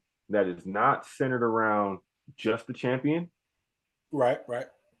division that is not centered around just the champion. Right.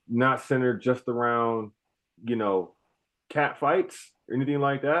 Not centered just around, cat fights or anything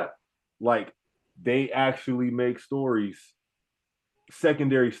like that. Like they actually make stories,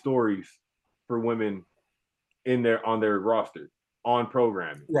 secondary stories for women on their roster, on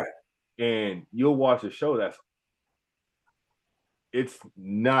programming. Right. And you'll watch a show it's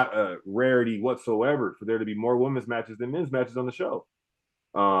not a rarity whatsoever for there to be more women's matches than men's matches on the show.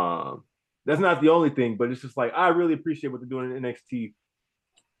 That's not the only thing, but it's just like I really appreciate what they're doing in NXT.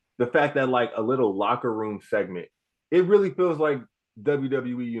 The fact that like a little locker room segment, it really feels like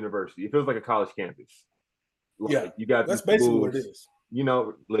WWE University. It feels like a college campus. Like, Yeah, you got that's these basically schools, what it is.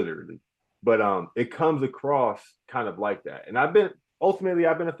 Literally. But it comes across kind of like that. And I've been a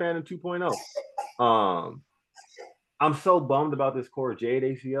fan of 2.0. I'm so bummed about this core Jade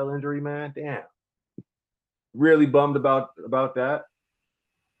ACL injury, man. Damn. Really bummed about that.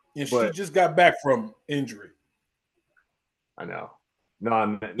 And she just got back from injury. I know.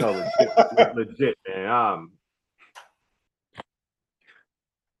 No, legit, man.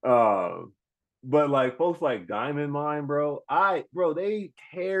 But like folks like Diamond Mine, they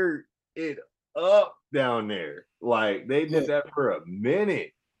tear it up down there. Like they did that for a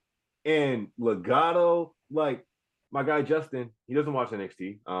minute. And Legato, like my guy Justin, he doesn't watch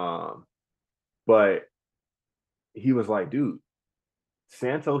NXT. But he was like, dude,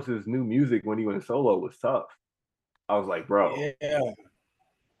 Santos's new music when he went solo was tough. I was like, bro. Yeah.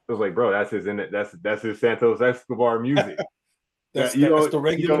 I was like, bro, that's his Santos Escobar music. that's the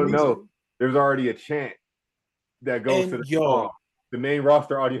regular you don't music. know. There's already a chant that goes to the song. The main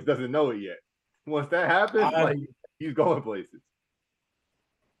roster audience doesn't know it yet. Once that happens, he's going places.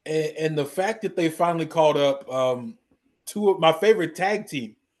 And the fact that they finally called up two of my favorite tag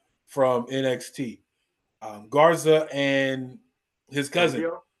team from NXT, Garza and his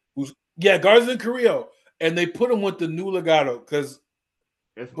cousin, Garza and Carrillo, and they put him with the new Legato because,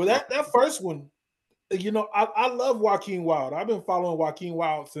 that first one, I love Joaquin Wilde. I've been following Joaquin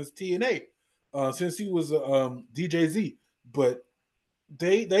Wilde since TNA, since he was DJZ, but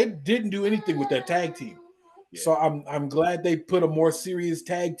they didn't do anything with that tag team. Yeah. So I'm glad they put a more serious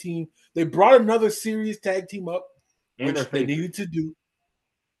tag team. They brought another serious tag team up, which they needed to do.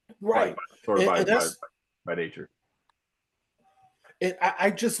 Right. By nature. And I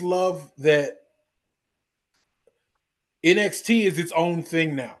just love that NXT is its own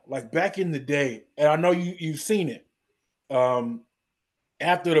thing now. Like back in the day, and I know you've seen it.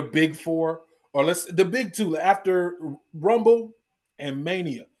 After the big four, or the big two, after Rumble and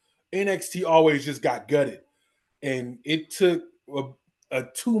Mania, NXT always just got gutted. And it took a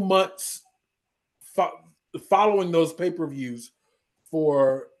 2 months following those pay-per-views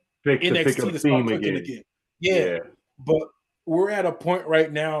for NXT to start clicking again. Yeah. But we're at a point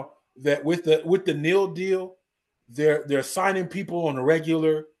right now that with the Neil deal, they're signing people on a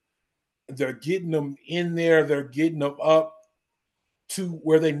regular. They're getting them in there. They're getting them up to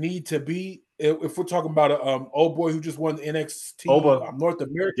where they need to be. If we're talking about a old boy who just won the NXT North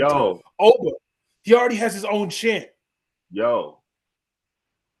American title, Oba, he already has his own chant.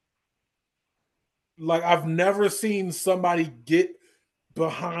 Like I've never seen somebody get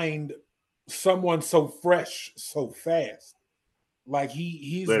behind someone so fresh, so fast. Like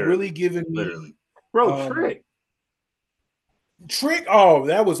he's really giving me Trick. Oh,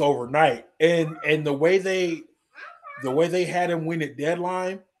 that was overnight. And the way they had him win at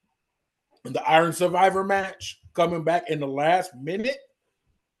Deadline in the Iron Survivor match, coming back in the last minute.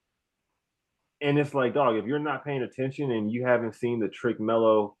 And it's like, dog, if you're not paying attention and you haven't seen the Trick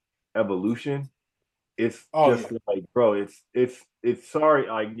Mello evolution, it's like, bro, it's sorry,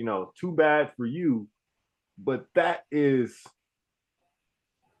 like, too bad for you, but that is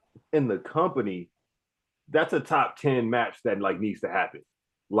in the company. That's a top 10 match that like needs to happen.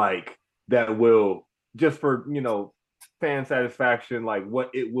 Like that will just for, fan satisfaction, like what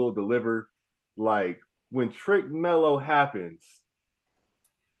it will deliver. Like when Trick Mello happens,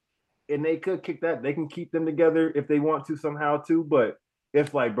 and they could kick that. They can keep them together if they want to somehow too. But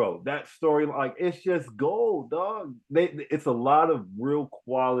it's like, bro, that story, like, it's just gold, dog. It's a lot of real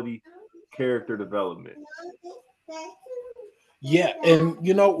quality character development. Yeah, and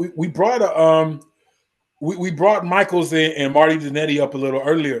we brought we brought Michaels and Marty Jannetty up a little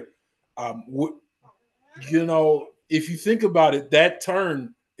earlier. If you think about it, that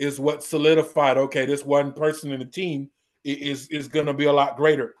turn is what solidified. Okay, this one person in the team is going to be a lot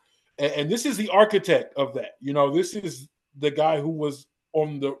greater, and this is the architect of that. This is the guy who was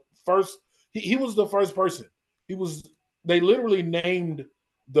on the first. He was the first person. They literally named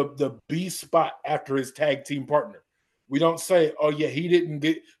the B spot after his tag team partner. We don't say, oh yeah, he didn't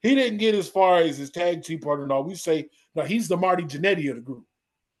get as far as his tag team partner. No, we say, no, he's the Marty Jannetty of the group.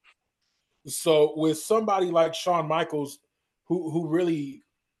 So with somebody like Shawn Michaels, who really,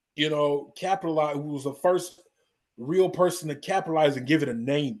 capitalized, who was the first real person to capitalize and give it a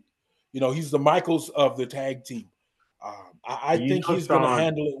name. He's the Michaels of the tag team. I think he's going to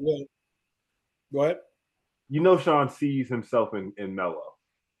handle it well. Go ahead. Shawn sees himself in Melo,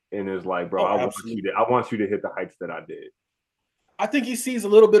 and is like, bro, I want you to hit the heights that I did. I think he sees a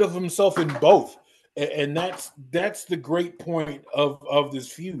little bit of himself in both, and that's the great point of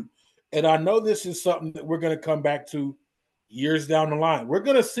this feud. And I know this is something that we're going to come back to years down the line. We're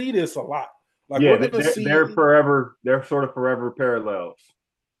going to see this a lot. Like, yeah, they're forever. They're sort of forever parallels.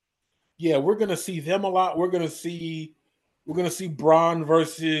 Yeah, we're going to see them a lot. We're going to see Bron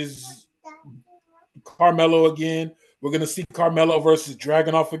versus Carmelo again. We're going to see Carmelo versus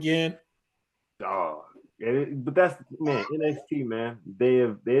Dragunov again. Oh, but that's, man, NXT, man.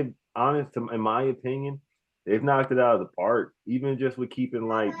 They've honest, in my opinion, they've knocked it out of the park. Even just with keeping,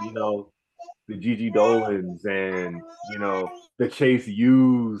 like, the Gigi Dolans and the Chase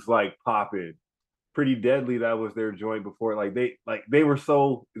U's like popping. Pretty Deadly, that was their joint before. Like they were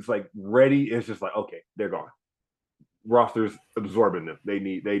so, it's like ready. It's just like, okay, they're gone. Roster's absorbing them. They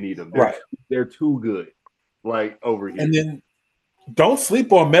need them. They're too good. Like over here. And then don't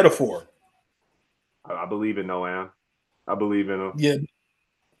sleep on Metaphor. I believe in Noam. I believe in him. Yeah.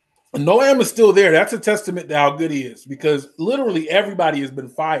 Noam is still there. That's a testament to how good he is, because literally everybody has been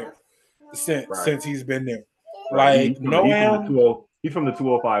fired since he's been there. Right. Like Noam, he's from the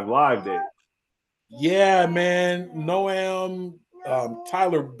 205 Live days. Yeah, man. Noam,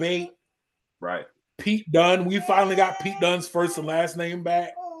 Tyler Bate, right? Pete Dunne. We finally got Pete Dunne's first and last name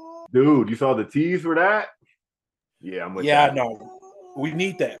back. Dude, you saw the tease for that? Yeah, I'm with that. Yeah, no, we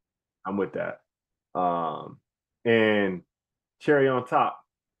need that. I'm with that. And cherry on top.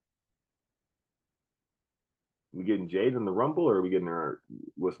 We getting Jade in the Rumble, or are we getting her?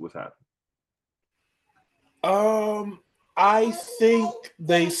 What's happening? I think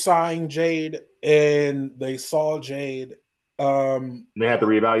they signed Jade and they saw Jade. They had to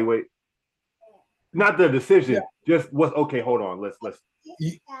reevaluate. Not the decision, just what? Okay, hold on. Let's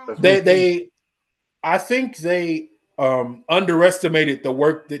I think they underestimated the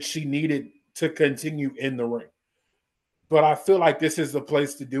work that she needed to continue in the ring. But I feel like this is the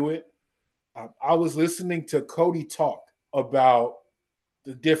place to do it. I was listening to Cody talk about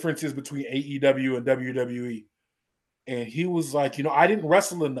the differences between AEW and WWE. And he was like, I didn't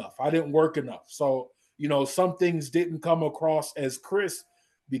wrestle enough. I didn't work enough. So, some things didn't come across as crisp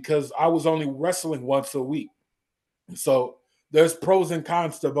because I was only wrestling once a week. So there's pros and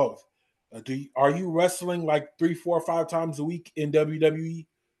cons to both. Are you wrestling like 3, 4, 5 times a week in WWE?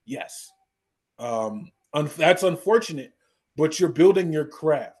 Yes. That's unfortunate, but you're building your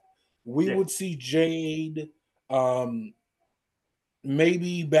craft. We would see Jade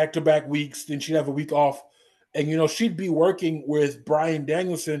maybe back-to-back weeks, then she'd have a week off. And, she'd be working with Bryan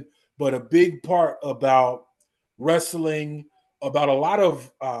Danielson, but a big part about wrestling, about a lot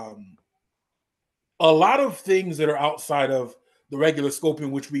of things that are outside of the regular scope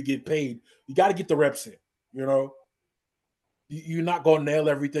in which we get paid. You got to get the reps in, You're not going to nail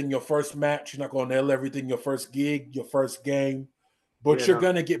everything your first match. You're not going to nail everything your first gig, your first game. But you're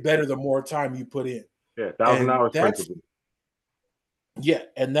going to get better the more time you put in. Yeah, 1,000 hours principle. Yeah,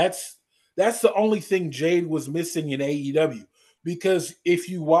 and that's the only thing Jade was missing in AEW, because if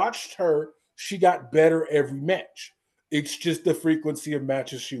you watched her, she got better every match. It's just the frequency of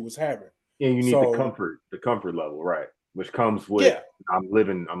matches she was having. And you need the comfort level, right? Which comes with I'm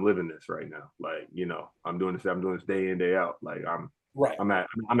living this right now. Like, I'm doing this day in, day out. Like I'm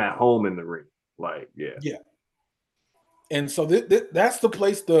at home in the ring. Like, yeah. And so that's the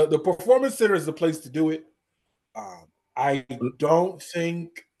place. The Performance Center is the place to do it. I don't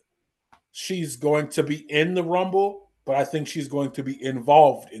think she's going to be in the Rumble, but I think she's going to be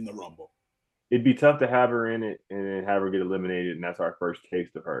involved in the Rumble. It'd be tough to have her in it and then have her get eliminated, and that's our first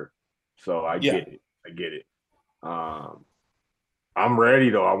taste of her. So I get it. I get it. I'm ready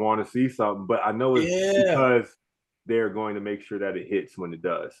though. I want to see something, but I know it's because they're going to make sure that it hits when it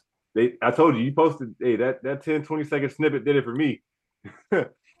does. I told you posted, hey, that 10, 20-second snippet did it for me.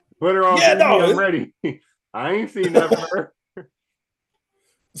 Put her on TV, I'm ready. I ain't seen that from her.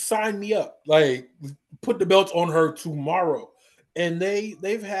 Sign me up. Like, put the belts on her tomorrow. And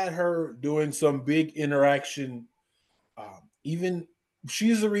they've had her doing some big interaction. Even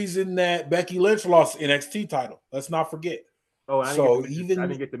she's the reason that Becky Lynch lost the NXT title. Let's not forget. Oh, I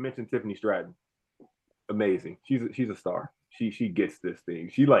didn't get to mention Tiffany Stratton. Amazing. She's a star. She gets this thing.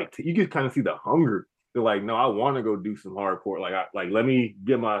 She you can kind of see the hunger. They're like, no, I want to go do some hardcore. Like let me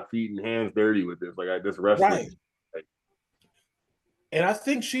get my feet and hands dirty with this. Like I just wrestling. Right. Like, and I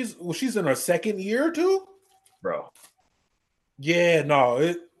think she's in her second year or two. Bro. Yeah,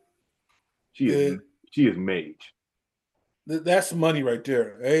 no, she is mage. That's money right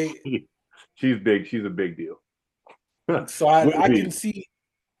there. Hey, she's big. She's a big deal. So I can see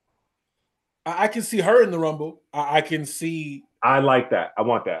her in the Rumble. I can see. I like that. I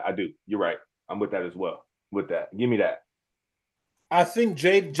want that. I do. You're right. I'm with that as well. With that, give me that. I think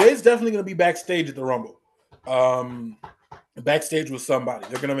Jade's definitely going to be backstage at the Rumble. Backstage with somebody.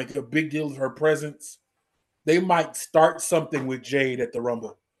 They're going to make a big deal of her presence. They might start something with Jade at the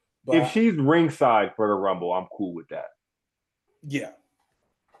Rumble. But if she's ringside for the Rumble, I'm cool with that. Yeah.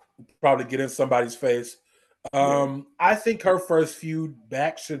 Probably get in somebody's face. I think her first feud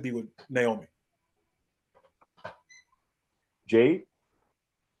back should be with Naomi. Jade?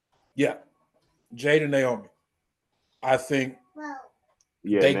 Yeah. Jade and Naomi. I think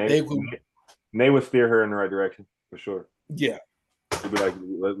they would steer her in the right direction for sure. Yeah. They'd be like,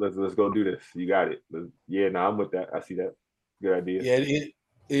 let's go do this. You got it. I'm with that. I see that. Good idea. Yeah,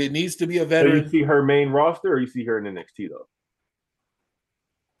 it needs to be a veteran. So you see her main roster or you see her in NXT though?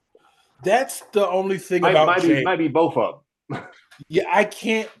 That's the only thing about Jade. Might be both of them. Yeah, I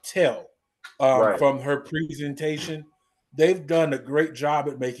can't tell from her presentation. They've done a great job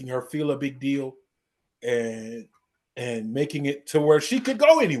at making her feel a big deal and making it to where she could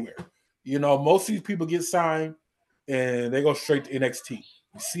go anywhere. You know, most of these people get signed and they go straight to NXT.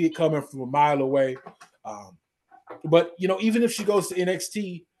 You see it coming from a mile away. But you know, even if she goes to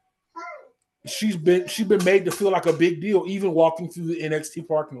NXT, she's been made to feel like a big deal, even walking through the NXT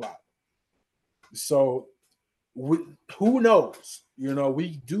parking lot. So who knows? You know,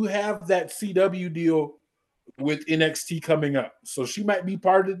 we do have that CW deal with NXT coming up, so she might be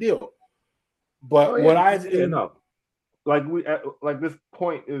part of the deal. But like this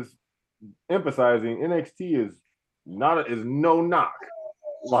point is emphasizing NXT is no knock.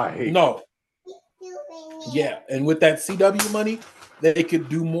 Like no. Yeah, and with that CW money, they could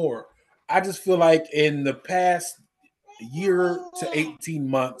do more. I just feel like in the past year to 18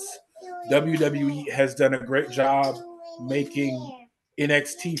 months, WWE has done a great job making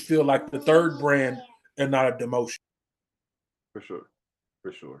NXT feel like the third brand and not a demotion. For sure.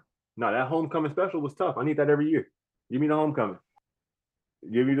 No, that homecoming special was tough. I need that every year. Give me the homecoming.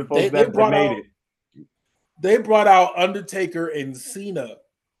 Give me the folks that made it. They brought out Undertaker and Cena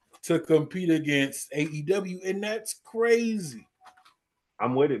to compete against AEW, and that's crazy.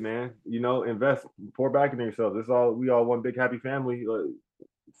 I'm with it, man. You know, invest, pour back into yourself. We all one big happy family.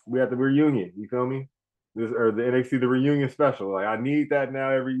 We have the reunion. You feel me? The NXT the reunion special. Like I need that now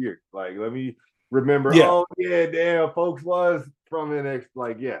every year. Like let me remember. Yeah. Oh yeah, damn, folks was from NXT.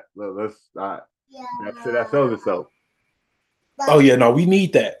 Like that sells itself. Oh yeah, no, we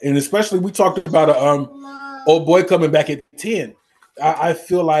need that, and especially we talked about old boy coming back at 10. I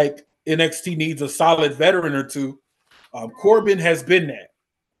feel like NXT needs a solid veteran or two. Corbin has been that.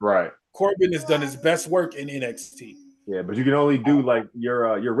 Right. Corbin has done his best work in NXT. Yeah, but you can only do like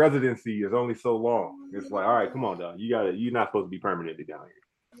your residency is only so long. It's like, all right, come on, dog. You're not supposed to be permanently down here.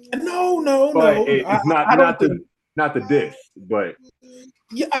 No. It's not the diss, but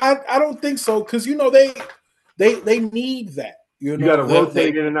yeah, I don't think so because you know they need that. You got to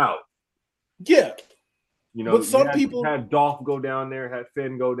rotate in and out. Yeah. You know, but some people had Dolph go down there, had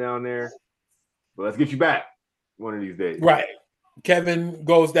Finn go down there. But let's get you back one of these days. Right. Kevin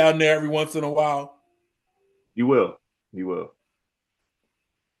goes down there every once in a while. You will.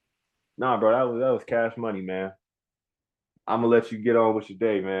 Nah, bro, that was cash money, man. I'm gonna let you get on with your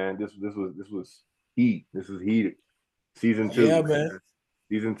day, man. This was heat. This is heated. Season 2. Yeah, man.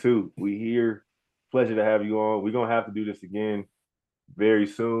 Season 2. We here. Pleasure to have you on. We're gonna have to do this again very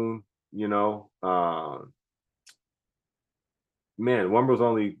soon. You know, man, Rumble's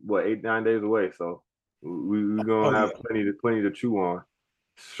only 8-9 days away, so we're gonna have plenty to chew on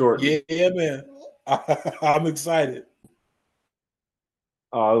shortly. Yeah, man. I'm excited.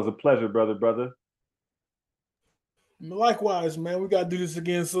 Oh, it was a pleasure, brother. Likewise, man. We gotta do this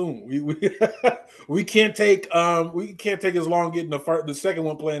again soon. We can't take as long getting the second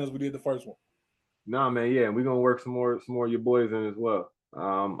one playing as we did the first one. Nah, man, yeah, we're gonna work some more of your boys in as well.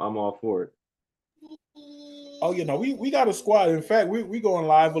 I'm all for it. Oh, we got a squad. In fact, we going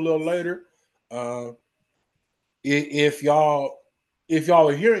live a little later. If y'all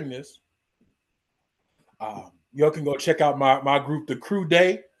are hearing this, y'all can go check out my group, The Crew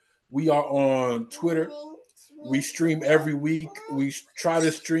Day. We are on Twitter. We stream every week. We try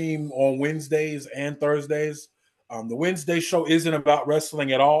to stream on Wednesdays and Thursdays. The Wednesday show isn't about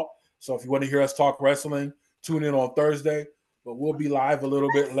wrestling at all. So if you want to hear us talk wrestling, tune in on Thursday. But we'll be live a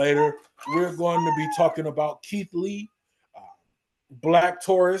little bit later. We're going to be talking about Keith Lee, Black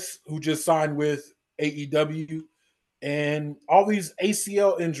Taurus, who just signed with AEW, and all these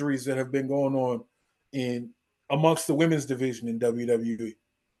ACL injuries that have been going on amongst the women's division in WWE.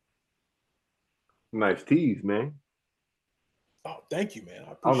 Nice tease, man. Oh, thank you, man.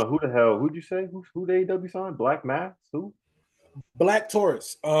 I don't know who'd you say? Who the AEW signed? Black Mass? Who? Black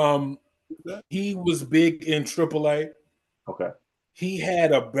Taurus. He was big in AAA. Okay. He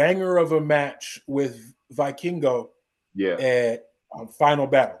had a banger of a match with Vikingo at Final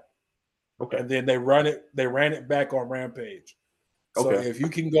Battle. Okay. And then they ran it back on Rampage. So if you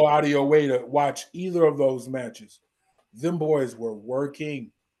can go out of your way to watch either of those matches, them boys were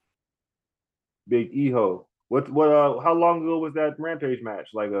working. Big Eho. How long ago was that Rampage match?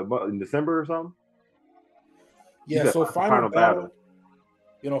 Like in December or something? Yeah, so Final Battle.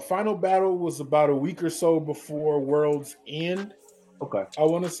 Final Battle was about a week or so before World's End. Okay. I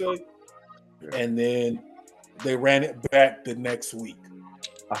want to say. Yeah. And then they ran it back the next week.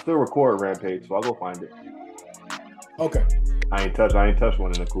 I still record Rampage, so I'll go find it. Okay. I ain't touched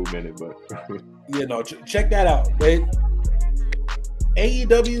one in a cool minute, but check that out.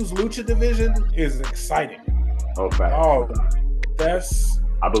 AEW's Lucha division is exciting. Oh, fact. Oh,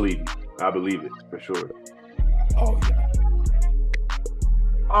 I believe it for sure. Oh yeah.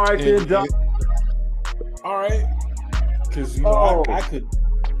 All right, then, Doc. All right, because I could.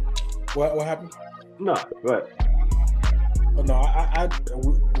 What happened? No, go ahead. Oh, no,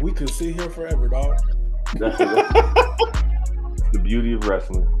 we could sit here forever, dog. That's the beauty of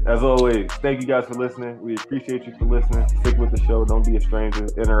wrestling. As always, thank you guys for listening. We appreciate you for listening. Stick with the show. Don't be a stranger.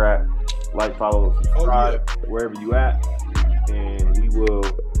 Interact, like, follow, subscribe, wherever you at. And we will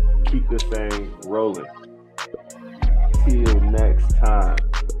keep this thing rolling. Till next time.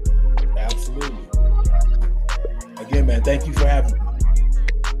 Absolutely. Again, man, thank you for having me.